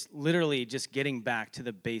it's literally just getting back to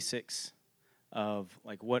the basics of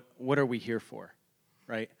like what are we here for,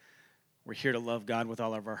 right? We're here to love God with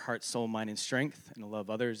all of our heart, soul, mind, and strength, and to love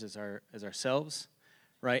others as ourselves,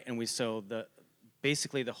 right? And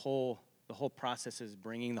basically the whole process is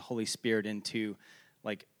bringing the Holy Spirit into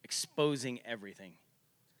like exposing everything.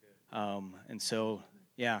 And so,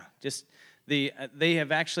 yeah, just they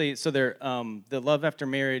have actually, so they're the Love After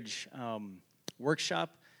Marriage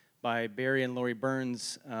workshop by Barry and Lori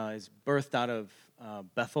Burns is birthed out of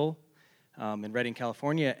Bethel in Redding,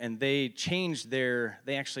 California, and they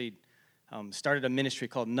actually started a ministry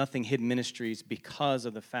called Nothing Hidden Ministries because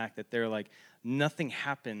of the fact that they're like, nothing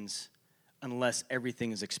happens unless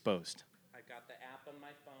everything is exposed. I got the app on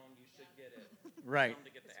my phone. You should get it. Right.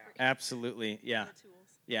 To get the app. Absolutely. Yeah.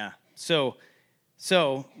 Yeah. So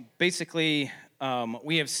basically,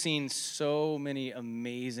 we have seen so many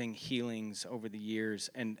amazing healings over the years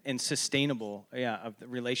and sustainable, of the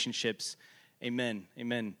relationships. Amen.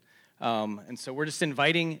 And so we're just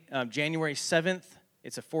inviting January 7th.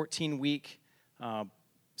 It's a 14-week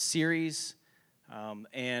series.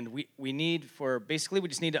 And we need for, basically we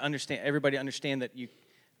just need to everybody understand that you,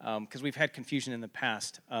 because we've had confusion in the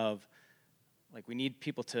past of, like, we need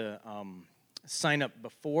people to sign up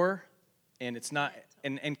before, and it's not,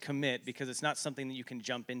 and commit, because it's not something that you can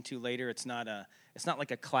jump into later. It's not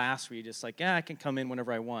like a class where you just like, I can come in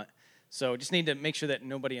whenever I want. So just need to make sure that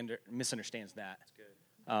nobody misunderstands that. That's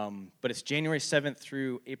good. But it's January 7th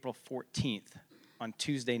through April 14th on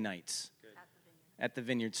Tuesday nights. Good. At the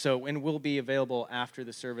Vineyard. So, and we'll be available after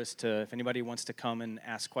the service to, if anybody wants to come and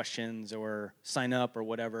ask questions or sign up or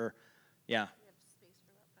whatever. Yeah. We have space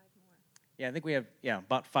for about 5 more. Yeah, I think we have,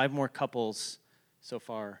 about 5 more couples so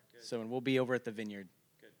far. Good. So, and we'll be over at the Vineyard.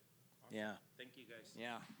 Good. Awesome. Yeah. Thank you, guys.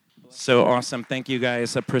 Yeah. So awesome. Thank you,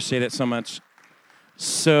 guys. Appreciate it so much.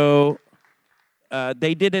 So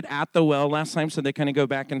they did it at the well last time, so they kind of go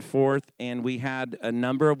back and forth, and we had a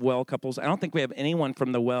number of well couples. I don't think we have anyone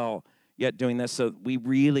from the well yet doing this, so we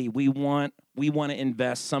want to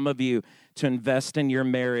invest, some of you, to invest in your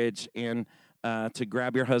marriage and to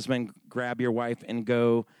grab your husband, grab your wife, and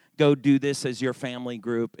go do this as your family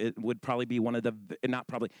group. It would probably be one of the,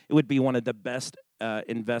 it would be one of the best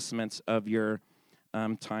investments of your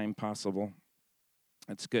time possible.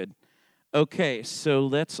 That's good. Okay, so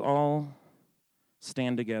let's all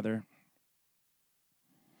stand together.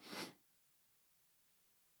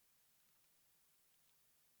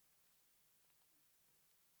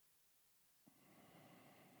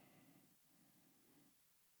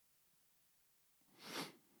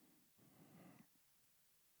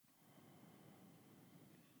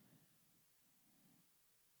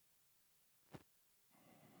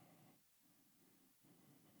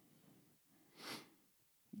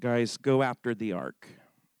 Guys, go after the ark.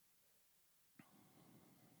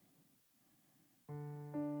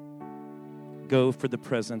 Go for the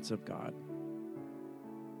presence of God.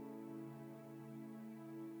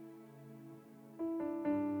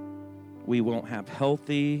 We won't have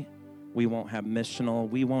healthy, we won't have missional,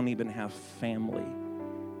 we won't even have family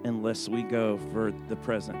unless we go for the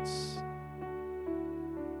presence.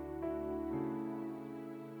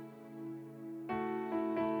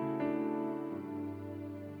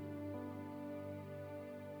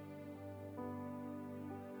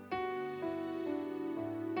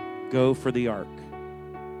 Go for the ark.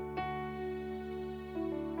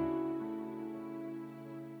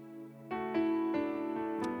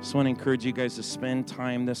 Just want to encourage you guys to spend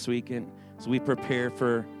time this weekend as we prepare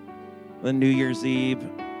for the New Year's Eve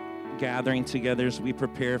gathering together, as we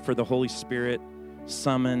prepare for the Holy Spirit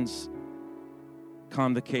summons,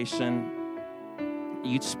 convocation.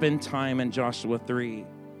 You'd spend time in Joshua 3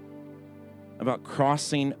 about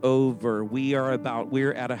crossing over.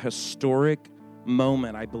 We're at a historic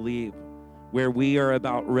moment, I believe, where we are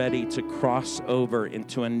about ready to cross over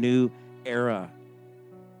into a new era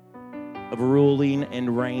of ruling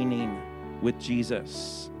and reigning with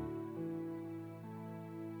Jesus.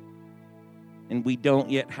 And we don't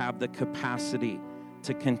yet have the capacity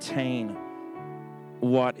to contain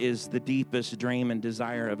what is the deepest dream and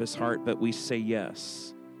desire of his heart, but we say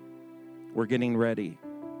yes. We're getting ready.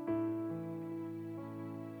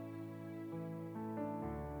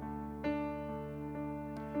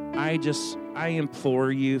 I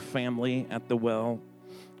implore you, family at the well,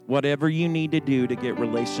 whatever you need to do to get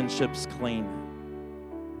relationships clean,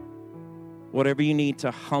 whatever you need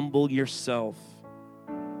to humble yourself,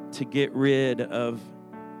 to get rid of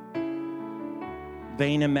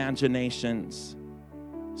vain imaginations,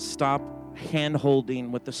 stop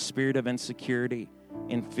hand-holding with the spirit of insecurity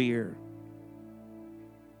and fear.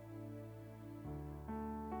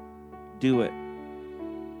 Do it.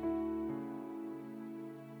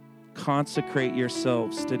 Consecrate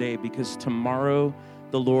yourselves today, because tomorrow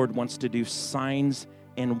the Lord wants to do signs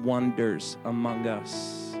and wonders among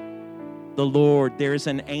us. The Lord, there's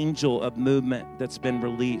an angel of movement that's been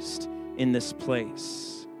released in this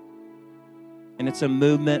place. And it's a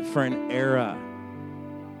movement for an era.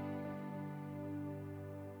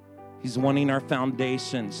 He's wanting our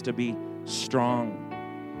foundations to be strong.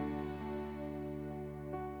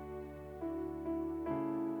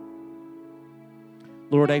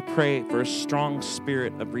 Lord, I pray for a strong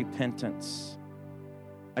spirit of repentance.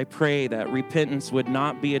 I pray that repentance would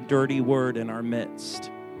not be a dirty word in our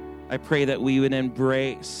midst. I pray that we would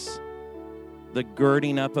embrace the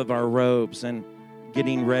girding up of our robes and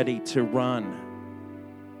getting ready to run.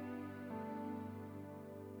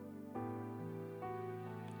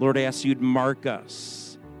 Lord, I ask you'd mark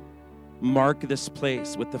us. Mark this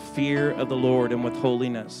place with the fear of the Lord and with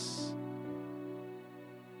holiness.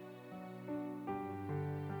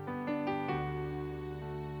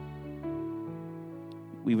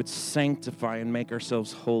 We would sanctify and make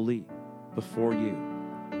ourselves holy before you.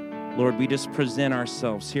 Lord, we just present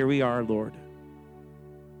ourselves. Here we are, Lord.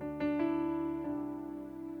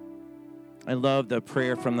 I love the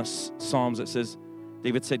prayer from the Psalms that says,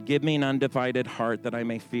 David said, give me an undivided heart that I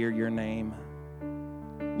may fear your name.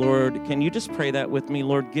 Lord, can you just pray that with me?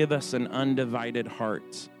 Lord, give us an undivided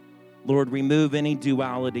heart. Lord, remove any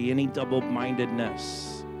duality, any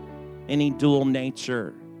double-mindedness, any dual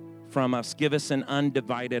nature from us. Give us an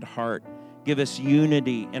undivided heart. Give us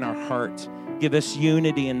unity in our heart. Give us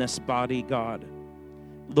unity in this body, God.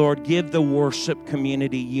 Lord, give the worship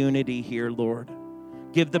community unity here, Lord.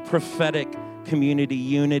 Give the prophetic community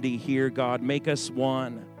unity here, God. Make us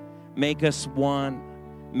one. Make us one.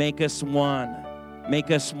 Make us one.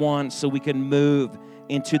 Make us one so we can move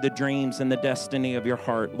into the dreams and the destiny of your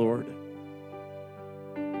heart, Lord.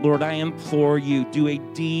 Lord, I implore you, do a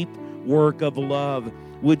deep work of love.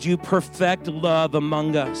 Would you perfect love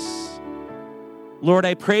among us? Lord,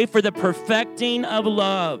 I pray for the perfecting of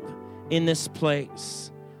love in this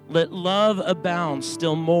place. Let love abound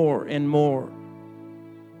still more and more.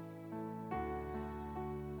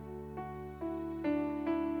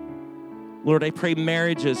 Lord, I pray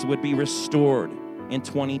marriages would be restored in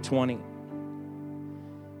 2020.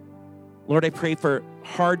 Lord, I pray for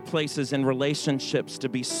hard places in relationships to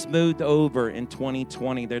be smoothed over in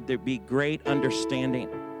 2020. There'd be great understanding.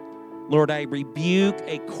 Lord, I rebuke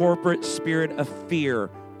a corporate spirit of fear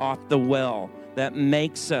off the well that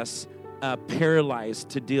makes us paralyzed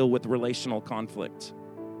to deal with relational conflict.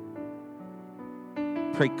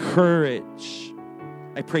 Pray courage.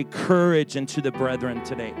 I pray courage into the brethren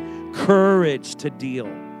today. Courage to deal.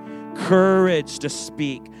 Courage to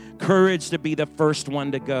speak. Courage to be the first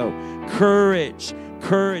one to go. Courage,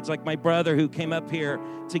 like my brother who came up here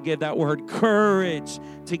to give that word. Courage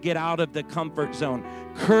to get out of the comfort zone.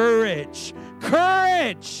 Courage,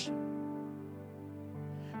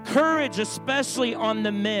 especially on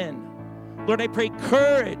the men. Lord, I pray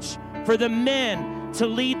courage for the men to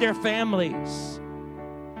lead their families.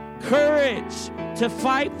 Courage to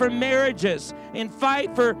fight for marriages and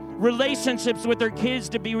fight for relationships with their kids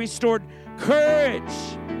to be restored. Courage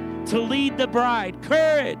to lead the bride.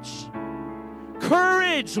 Courage,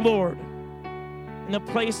 Lord, in the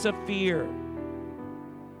place of fear.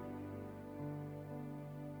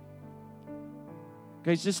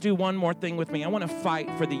 Guys, just do one more thing with me. I want to fight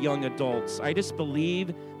for the young adults. I just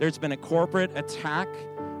believe there's been a corporate attack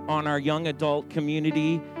on our young adult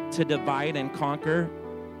community to divide and conquer.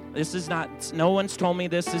 This is not, no one's told me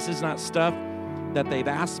this. This is not stuff that they've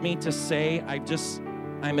asked me to say.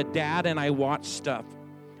 I'm a dad and I watch stuff.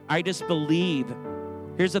 I just believe.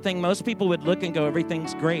 Here's the thing. Most people would look and go,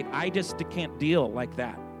 everything's great. I just can't deal like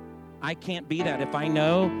that. I can't be that. If I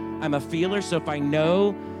know, I'm a feeler. So if I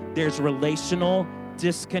know there's relational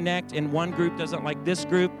disconnect and one group doesn't like this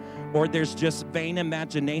group, or there's just vain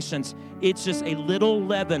imaginations, it's just a little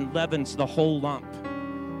leaven leavens the whole lump.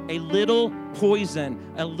 A little poison,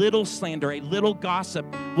 a little slander, a little gossip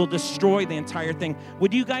will destroy the entire thing.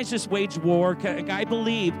 Would you guys just wage war? I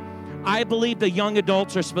believe the young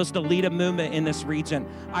adults are supposed to lead a movement in this region.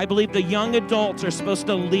 I believe the young adults are supposed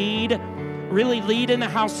to really lead in the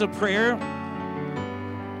house of prayer.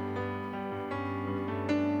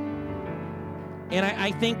 And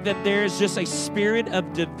I think that there's just a spirit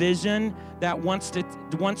of division that wants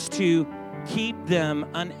to keep them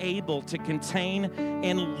unable to contain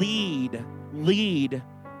and lead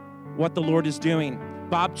what the Lord is doing.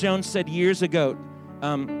 Bob Jones said years ago,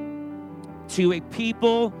 to a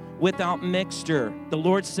people without mixture, the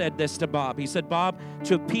Lord said this to Bob. He said, Bob,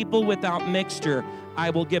 to a people without mixture, I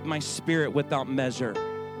will give my spirit without measure.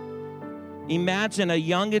 Imagine a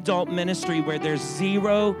young adult ministry where there's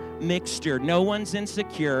zero mixture. No one's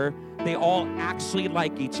insecure. They all actually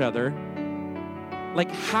like each other.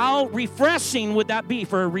 Like, how refreshing would that be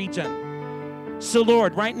for a region? So,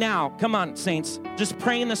 Lord, right now, come on, saints, just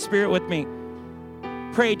pray in the Spirit with me.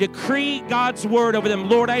 Pray, decree God's word over them.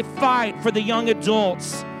 Lord, I fight for the young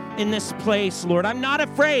adults in this place, Lord. I'm not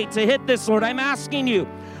afraid to hit this, Lord. I'm asking you,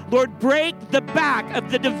 Lord, break the back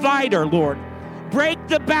of the divider, Lord. Break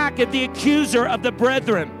the back of the accuser of the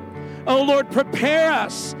brethren. Oh, Lord, prepare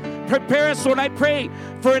us. Prepare us, Lord. I pray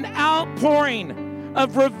for an outpouring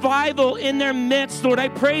of revival in their midst, Lord. I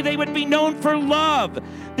pray they would be known for love.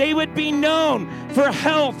 They would be known for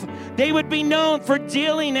health. They would be known for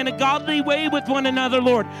dealing in a godly way with one another,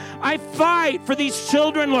 Lord. I fight for these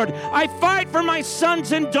children, Lord. I fight for my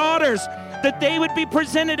sons and daughters, that they would be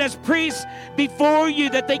presented as priests before you,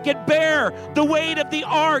 that they could bear the weight of the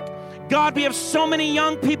ark. God, we have so many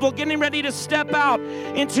young people getting ready to step out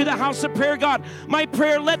into the house of prayer, God. My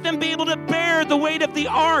prayer, let them be able to bear the weight of the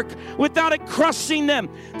ark without it crushing them,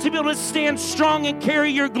 to be able to stand strong and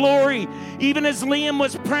carry your glory. Even as Liam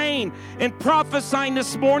was praying and prophesying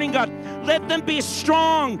this morning, God, let them be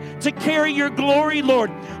strong to carry your glory,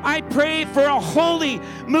 Lord. I pray for a holy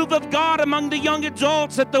move of God among the young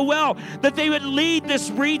adults at the well, that they would lead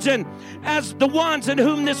this region as the ones in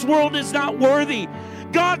whom this world is not worthy.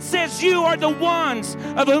 God says you are the ones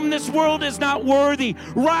of whom this world is not worthy.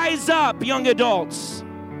 Rise up, young adults.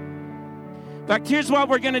 In fact, here's what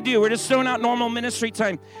we're going to do. We're just throwing out normal ministry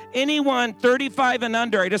time. Anyone 35 and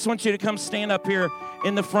under, I just want you to come stand up here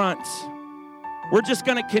in the front. We're just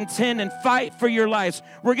going to contend and fight for your lives.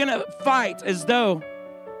 We're going to fight as though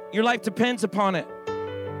your life depends upon it.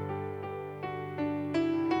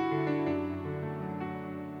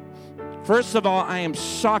 First of all, I am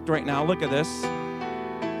shocked right now. Look at this.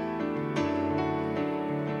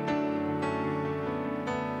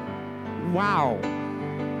 Wow.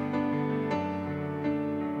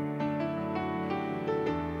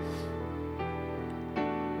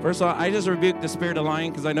 First of all, I just rebuked the spirit of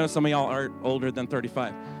lying because I know some of y'all are older than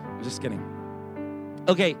 35. I'm just kidding.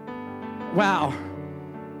 Okay. Wow.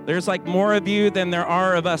 There's like more of you than there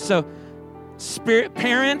are of us. So,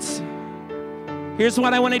 parents, here's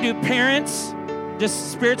what I want to do. Parents,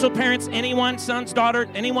 just spiritual parents, anyone, sons, daughter,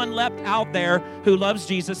 anyone left out there who loves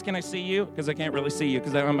Jesus. Can I see you? Because I can't really see you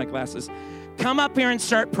because I don't have my glasses. Come up here and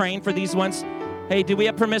start praying for these ones. Hey, do we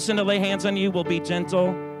have permission to lay hands on you? We'll be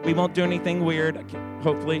gentle. We won't do anything weird,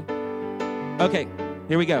 hopefully. Okay,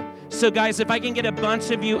 here we go. So guys, if I can get a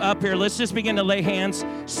bunch of you up here, let's just begin to lay hands.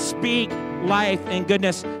 Speak life and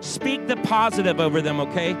goodness. Speak the positive over them,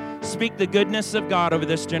 okay? Speak the goodness of God over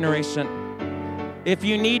this generation. If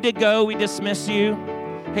you need to go, we dismiss you.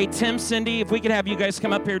 Hey, Tim, Cindy, if we could have you guys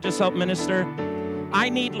come up here, just help minister. I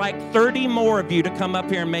need like 30 more of you to come up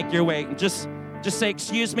here and make your way. Just say,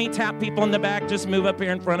 excuse me, tap people in the back, just move up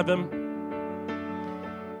here in front of them.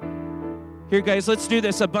 Here, guys, let's do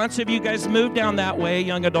this. A bunch of you guys move down that way,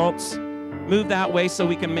 young adults. Move that way so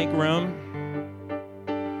we can make room.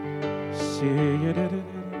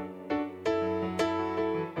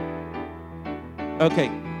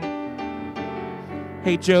 Okay.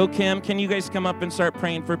 Hey, Joe, Kim, can you guys come up and start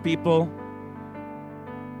praying for people?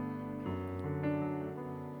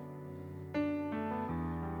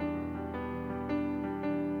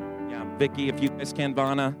 Yeah, Vicky, if you guys can,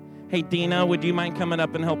 Vana. Hey, Dina, would you mind coming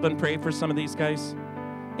up and helping pray for some of these guys?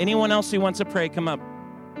 Anyone else who wants to pray, come up.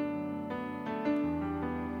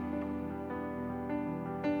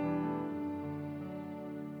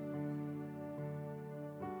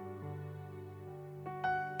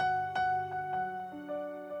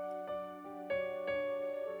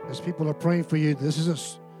 As people are praying for you,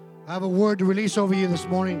 I have a word to release over you this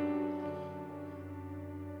morning.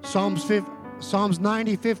 Psalms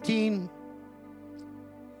 90:15.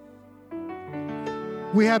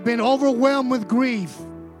 We have been overwhelmed with grief.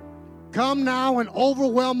 Come now and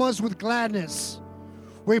overwhelm us with gladness.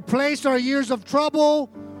 Replace our years of trouble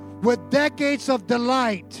with decades of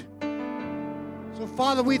delight. So,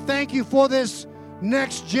 Father, we thank you for this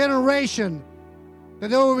next generation that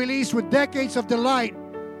they will release with decades of delight.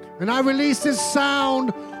 And I release this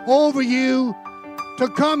sound over you to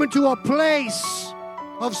come into a place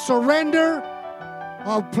of surrender,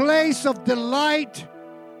 a place of delight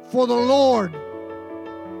for the Lord.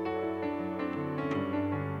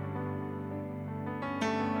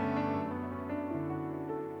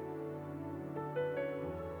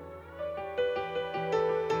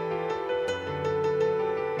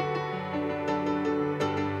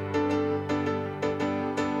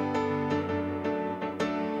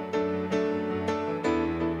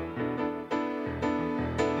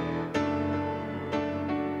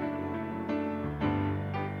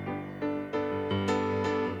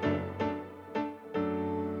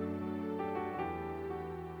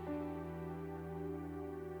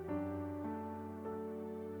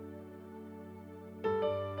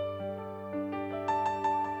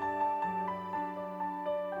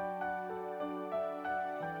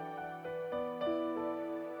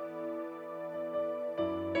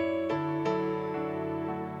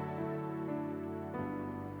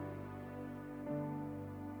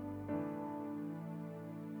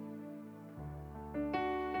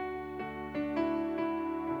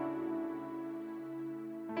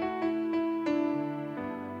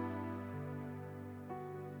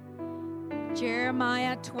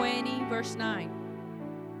 Jeremiah 20, verse 9.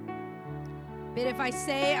 But if I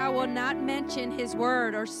say I will not mention his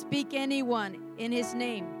word or speak anyone in his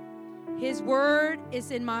name, his word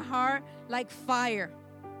is in my heart like fire,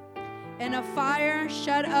 and a fire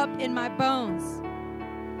shut up in my bones.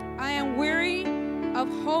 I am weary of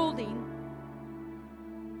holding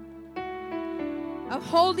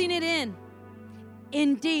it in.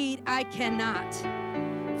 Indeed, I cannot.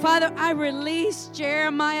 Father, I release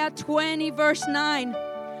Jeremiah 20, verse 9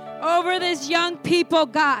 over this young people,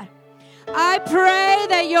 God. I pray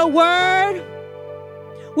that your word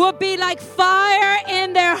will be like fire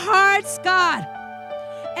in their hearts, God,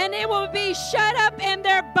 and it will be shut up in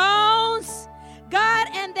their bones, God,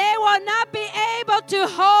 and they will not be able to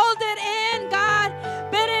hold it in, God,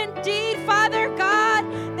 but indeed, Father God,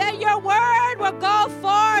 that your word will go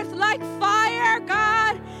forth like fire,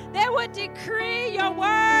 God. They would decree your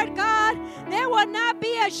word, God. They will not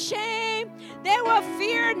be ashamed. They will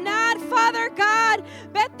fear not, Father God,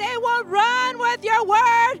 but they will run with your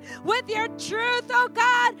word, with your truth, oh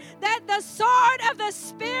God, that the sword of the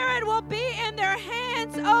Spirit will be in their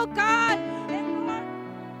hands, oh God, and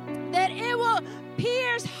Lord, that it will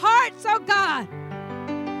pierce hearts, oh God.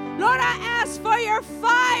 Lord, I ask for your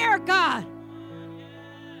fire, God.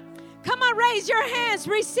 Come on, raise your hands.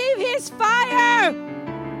 Receive his fire.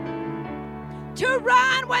 To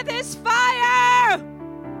run with his fire.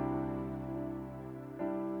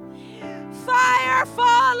 Fire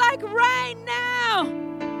fall like rain now.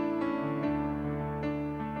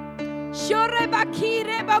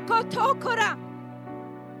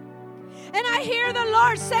 And I hear the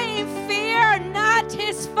Lord saying, fear not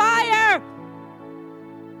his fire.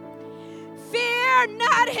 Fear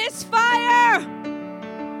not his fire.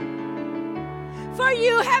 For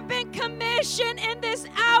you have been commissioned in this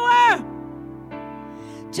hour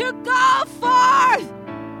to go forth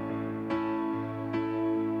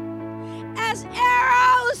as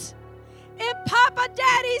arrows in Papa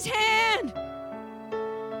Daddy's hand.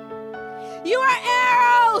 You are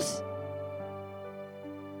arrows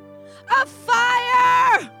of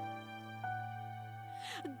fire.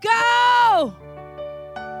 Go.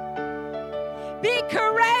 Be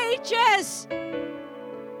courageous.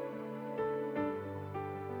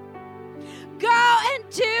 Go and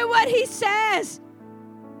do what he says.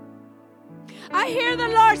 I hear the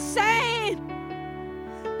Lord saying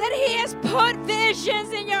that he has put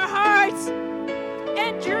visions in your hearts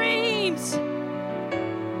and dreams.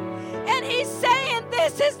 And he's saying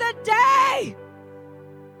this is the day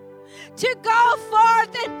to go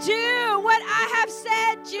forth and do what I have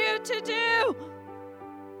said you to do.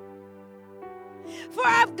 For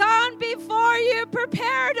I've gone before you,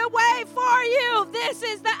 prepared a way for you. This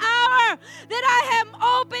is the hour that I am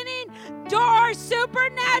opening doors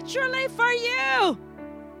supernaturally for you.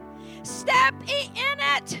 Step in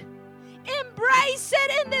it. Embrace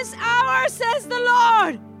it in this hour, says the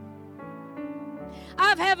Lord.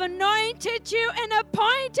 I have anointed you and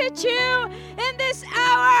appointed you in this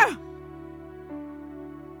hour.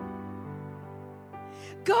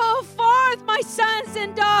 Go forth, my sons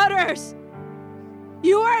and daughters.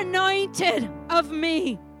 You are anointed of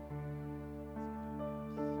me.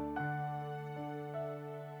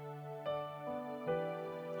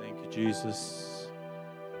 Thank you, Jesus.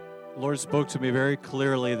 The Lord spoke to me very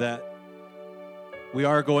clearly that we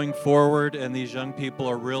are going forward and these young people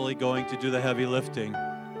are really going to do the heavy lifting.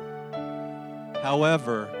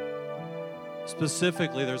 However,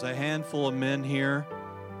 specifically, there's a handful of men here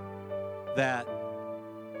that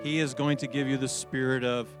he is going to give you the spirit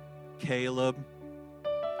of Caleb,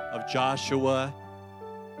 of Joshua,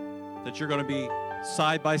 that you're going to be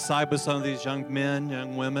side by side with some of these young men,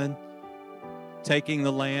 young women, taking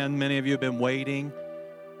the land. Many of you have been waiting,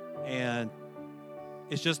 and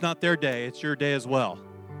it's just not their day. It's your day as well.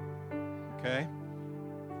 Okay?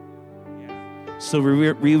 So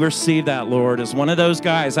we receive that, Lord. As one of those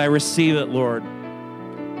guys, I receive it, Lord.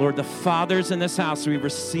 Lord, the fathers in this house, we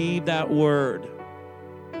receive that word.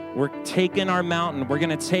 We're taking our mountain. We're going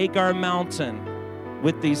to take our mountain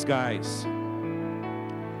with these guys.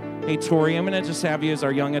 Hey, Tori, I'm going to just have you as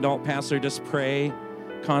our young adult pastor just pray,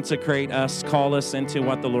 consecrate us, call us into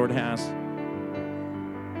what the Lord has.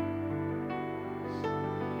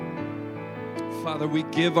 Father, we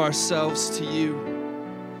give ourselves to you.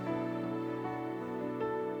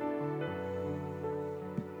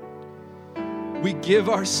 We give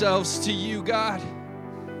ourselves to you, God.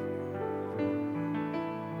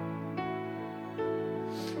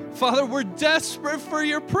 Father, we're desperate for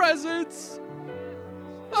your presence.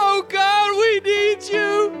 Oh, God, we need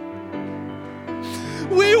you.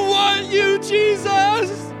 We want you,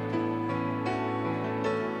 Jesus.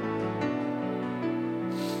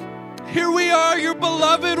 Here we are, your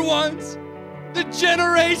beloved ones, the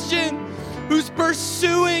generation who's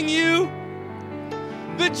pursuing you,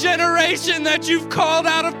 the generation that you've called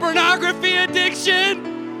out of pornography addiction,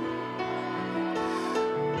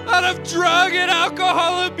 out of drug and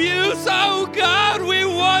alcohol abuse. Oh God, we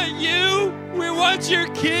want you. We want your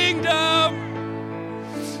kingdom.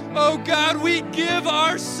 Oh God, we give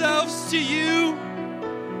ourselves to you.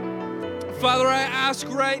 Father, I ask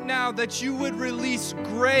right now that you would release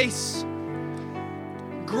grace.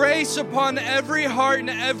 Grace upon every heart and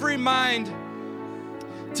every mind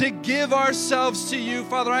to give ourselves to you.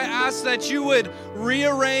 Father, I ask that you would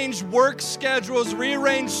rearrange work schedules,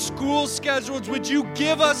 rearrange school schedules. Would you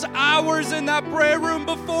give us hours in that prayer room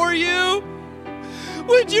before you?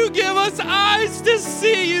 Would you give us eyes to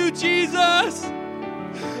see you, Jesus?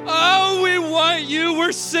 Oh, we want you.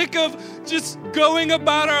 We're sick of just going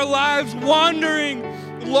about our lives, wandering,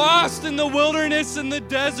 lost in the wilderness and the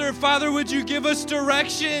desert. Father, would you give us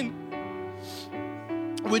direction?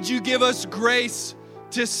 Would you give us grace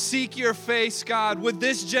to seek your face, God? Would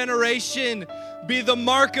this generation be the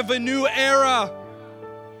mark of a new era,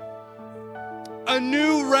 a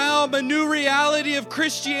new realm, a new reality of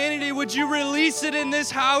Christianity? Would you release it in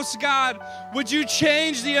this house, God? Would you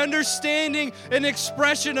change the understanding and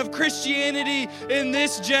expression of Christianity in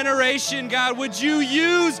this generation, God? Would you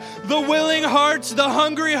use the willing hearts, the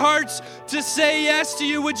hungry hearts to say yes to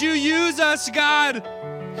you? Would you use us, God?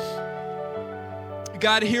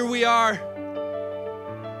 God, here we are.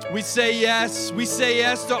 We say yes. We say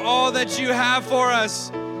yes to all that you have for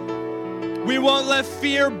us. We won't let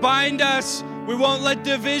fear bind us. We won't let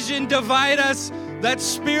division divide us. That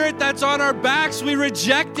spirit that's on our backs, we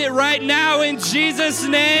reject it right now in Jesus'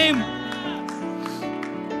 name.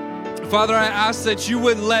 Father, I ask that you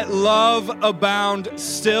would let love abound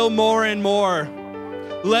still more and more.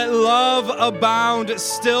 Let love abound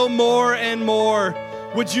still more and more.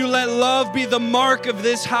 Would you let love be the mark of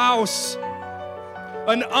this house?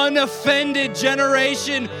 An unoffended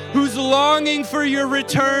generation who's longing for your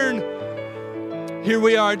return. Here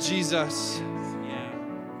we are, Jesus.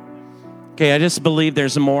 Okay, I just believe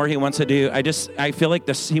there's more he wants to do. I feel like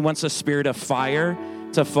he wants a spirit of fire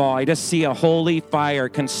to fall. I just see a holy fire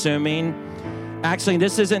consuming. Actually,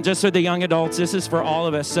 this isn't just for the young adults. This is for all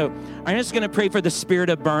of us. So I'm just going to pray for the spirit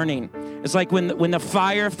of burning. It's like when the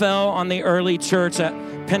fire fell on the early church, that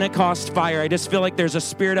Pentecost fire. I just feel like there's a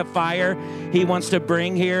spirit of fire he wants to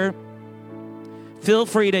bring here. Feel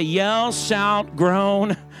free to yell, shout,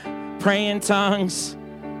 groan, pray in tongues,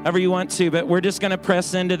 however you want to, but we're just going to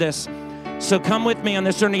press into this. So come with me on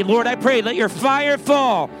this journey. Lord, I pray, let your fire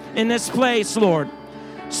fall in this place, Lord.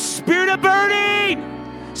 Spirit of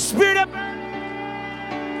burning! Spirit of burning!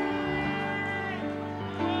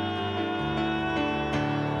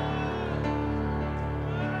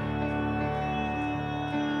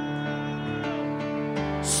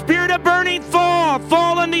 Spirit of burning, fall.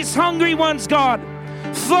 Fall on these hungry ones, God.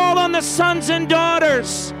 Fall on the sons and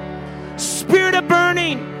daughters. Spirit of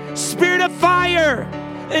burning, spirit of fire,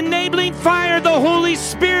 enabling fire. The Holy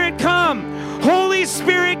Spirit come. Holy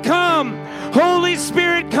Spirit come. Holy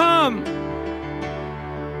Spirit come.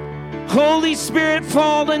 Holy Spirit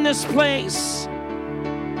fall in this place.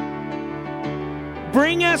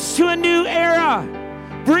 Bring us to a new era.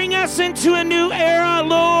 Bring us into a new era,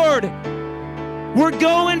 Lord. We're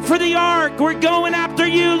going for the ark. We're going after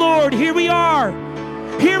you, Lord. Here we are.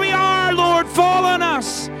 Here we are, Lord. Fall on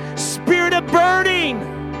us. Spirit of burning.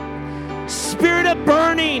 Spirit of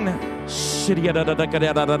burning.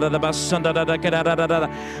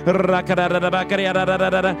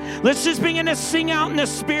 Let's just begin to sing out in the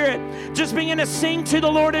Spirit. Just begin to sing to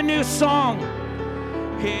the Lord a new song.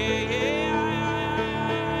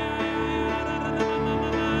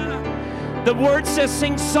 The word says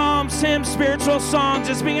sing psalms, hymns, spiritual songs.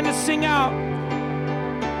 Just begin to sing out.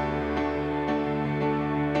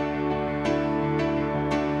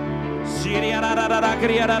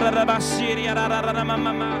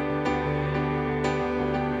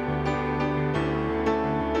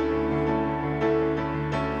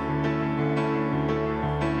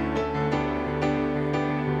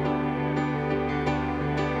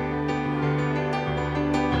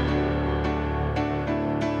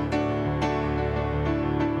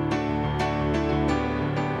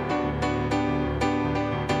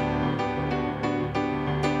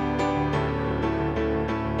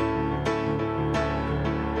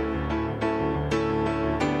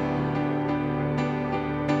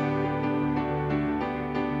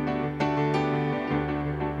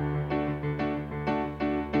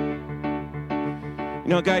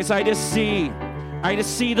 You know, guys, I just see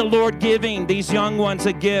the Lord giving these young ones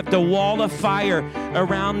a gift, a wall of fire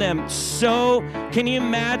around them. So, can you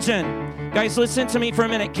imagine? Guys, listen to me for a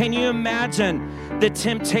minute. Can you imagine the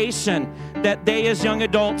temptation that they as young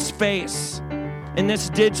adults face in this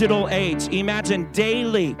digital age? Imagine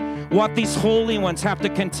daily what these holy ones have to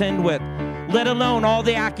contend with, let alone all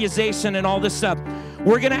the accusation and all this stuff.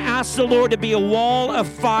 We're going to ask the Lord to be a wall of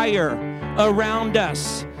fire around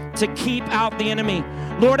us to keep out the enemy.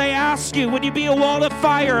 Lord, I ask you, would you be a wall of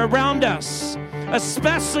fire around us,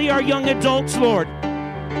 especially our young adults, Lord?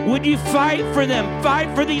 Would you fight for them,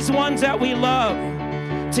 fight for these ones that we love,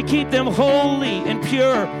 to keep them holy and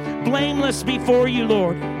pure, blameless before you,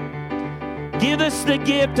 Lord. Give us the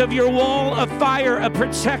gift of your wall of fire, of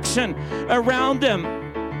protection around them.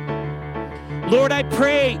 Lord, I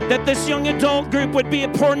pray that this young adult group would be a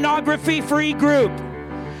pornography-free group.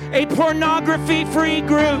 A pornography-free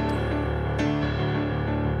group.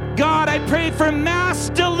 God, I pray for mass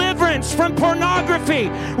deliverance from pornography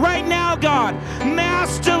right now, God.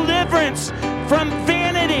 Mass deliverance from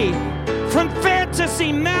vanity, from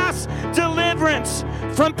fantasy, mass deliverance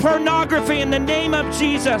from pornography in the name of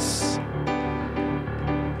Jesus.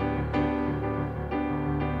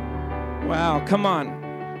 Wow, come on.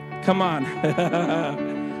 Come on.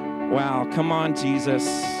 Wow, come on, Jesus.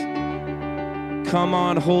 Come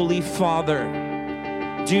on, Holy Father.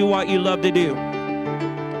 Do what you love to do.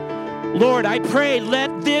 Lord, I pray,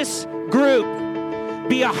 let this group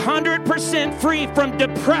be 100% free from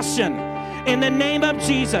depression in the name of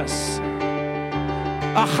Jesus.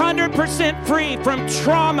 100% free from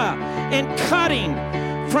trauma and cutting,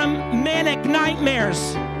 from manic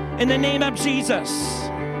nightmares in the name of Jesus.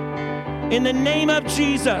 In the name of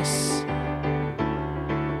Jesus.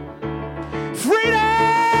 Freedom!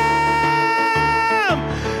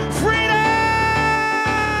 Freedom!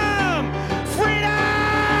 Freedom!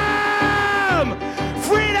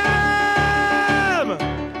 Freedom!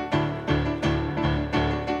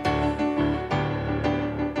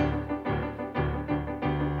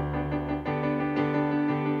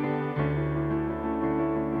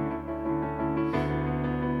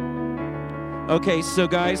 Okay, so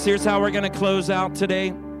guys, here's how we're going to close out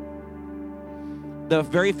today. The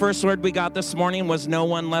very first word we got this morning was no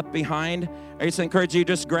one left behind. I just encourage you,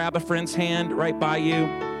 just grab a friend's hand right by you.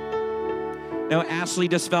 Now, Ashley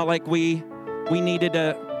just felt like we needed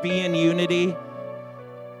to be in unity.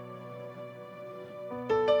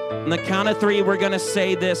 On the count of three, we're going to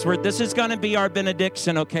say this. This is going to be our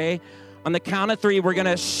benediction, okay? On the count of three, we're going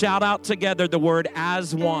to shout out together the word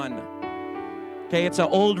as one. Okay, it's an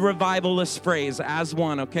old revivalist phrase, as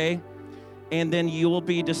one, okay? And then you will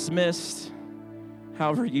be dismissed,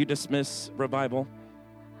 however you dismiss revival.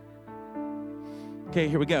 Okay,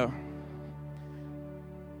 here we go.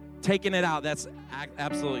 Taking it out, that's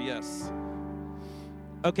absolutely yes.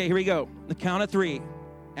 Okay, here we go. The count of three,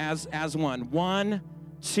 as one. 1,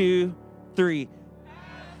 2, 3.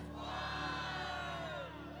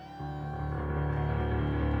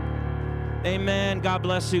 Amen. God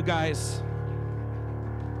bless you guys.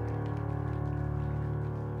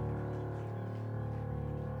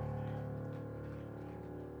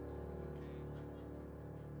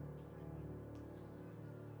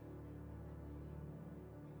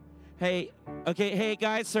 Hey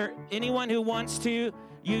guys, sir, anyone who wants to,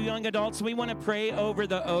 you young adults, we want to pray over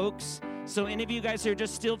the Oaks. So any of you guys who are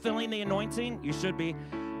just still feeling the anointing, you should be,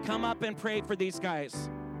 come up and pray for these guys.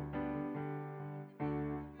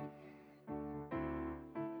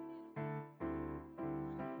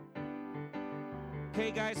 Okay,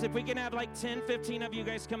 guys, if we can have like 10, 15 of you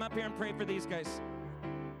guys come up here and pray for these guys.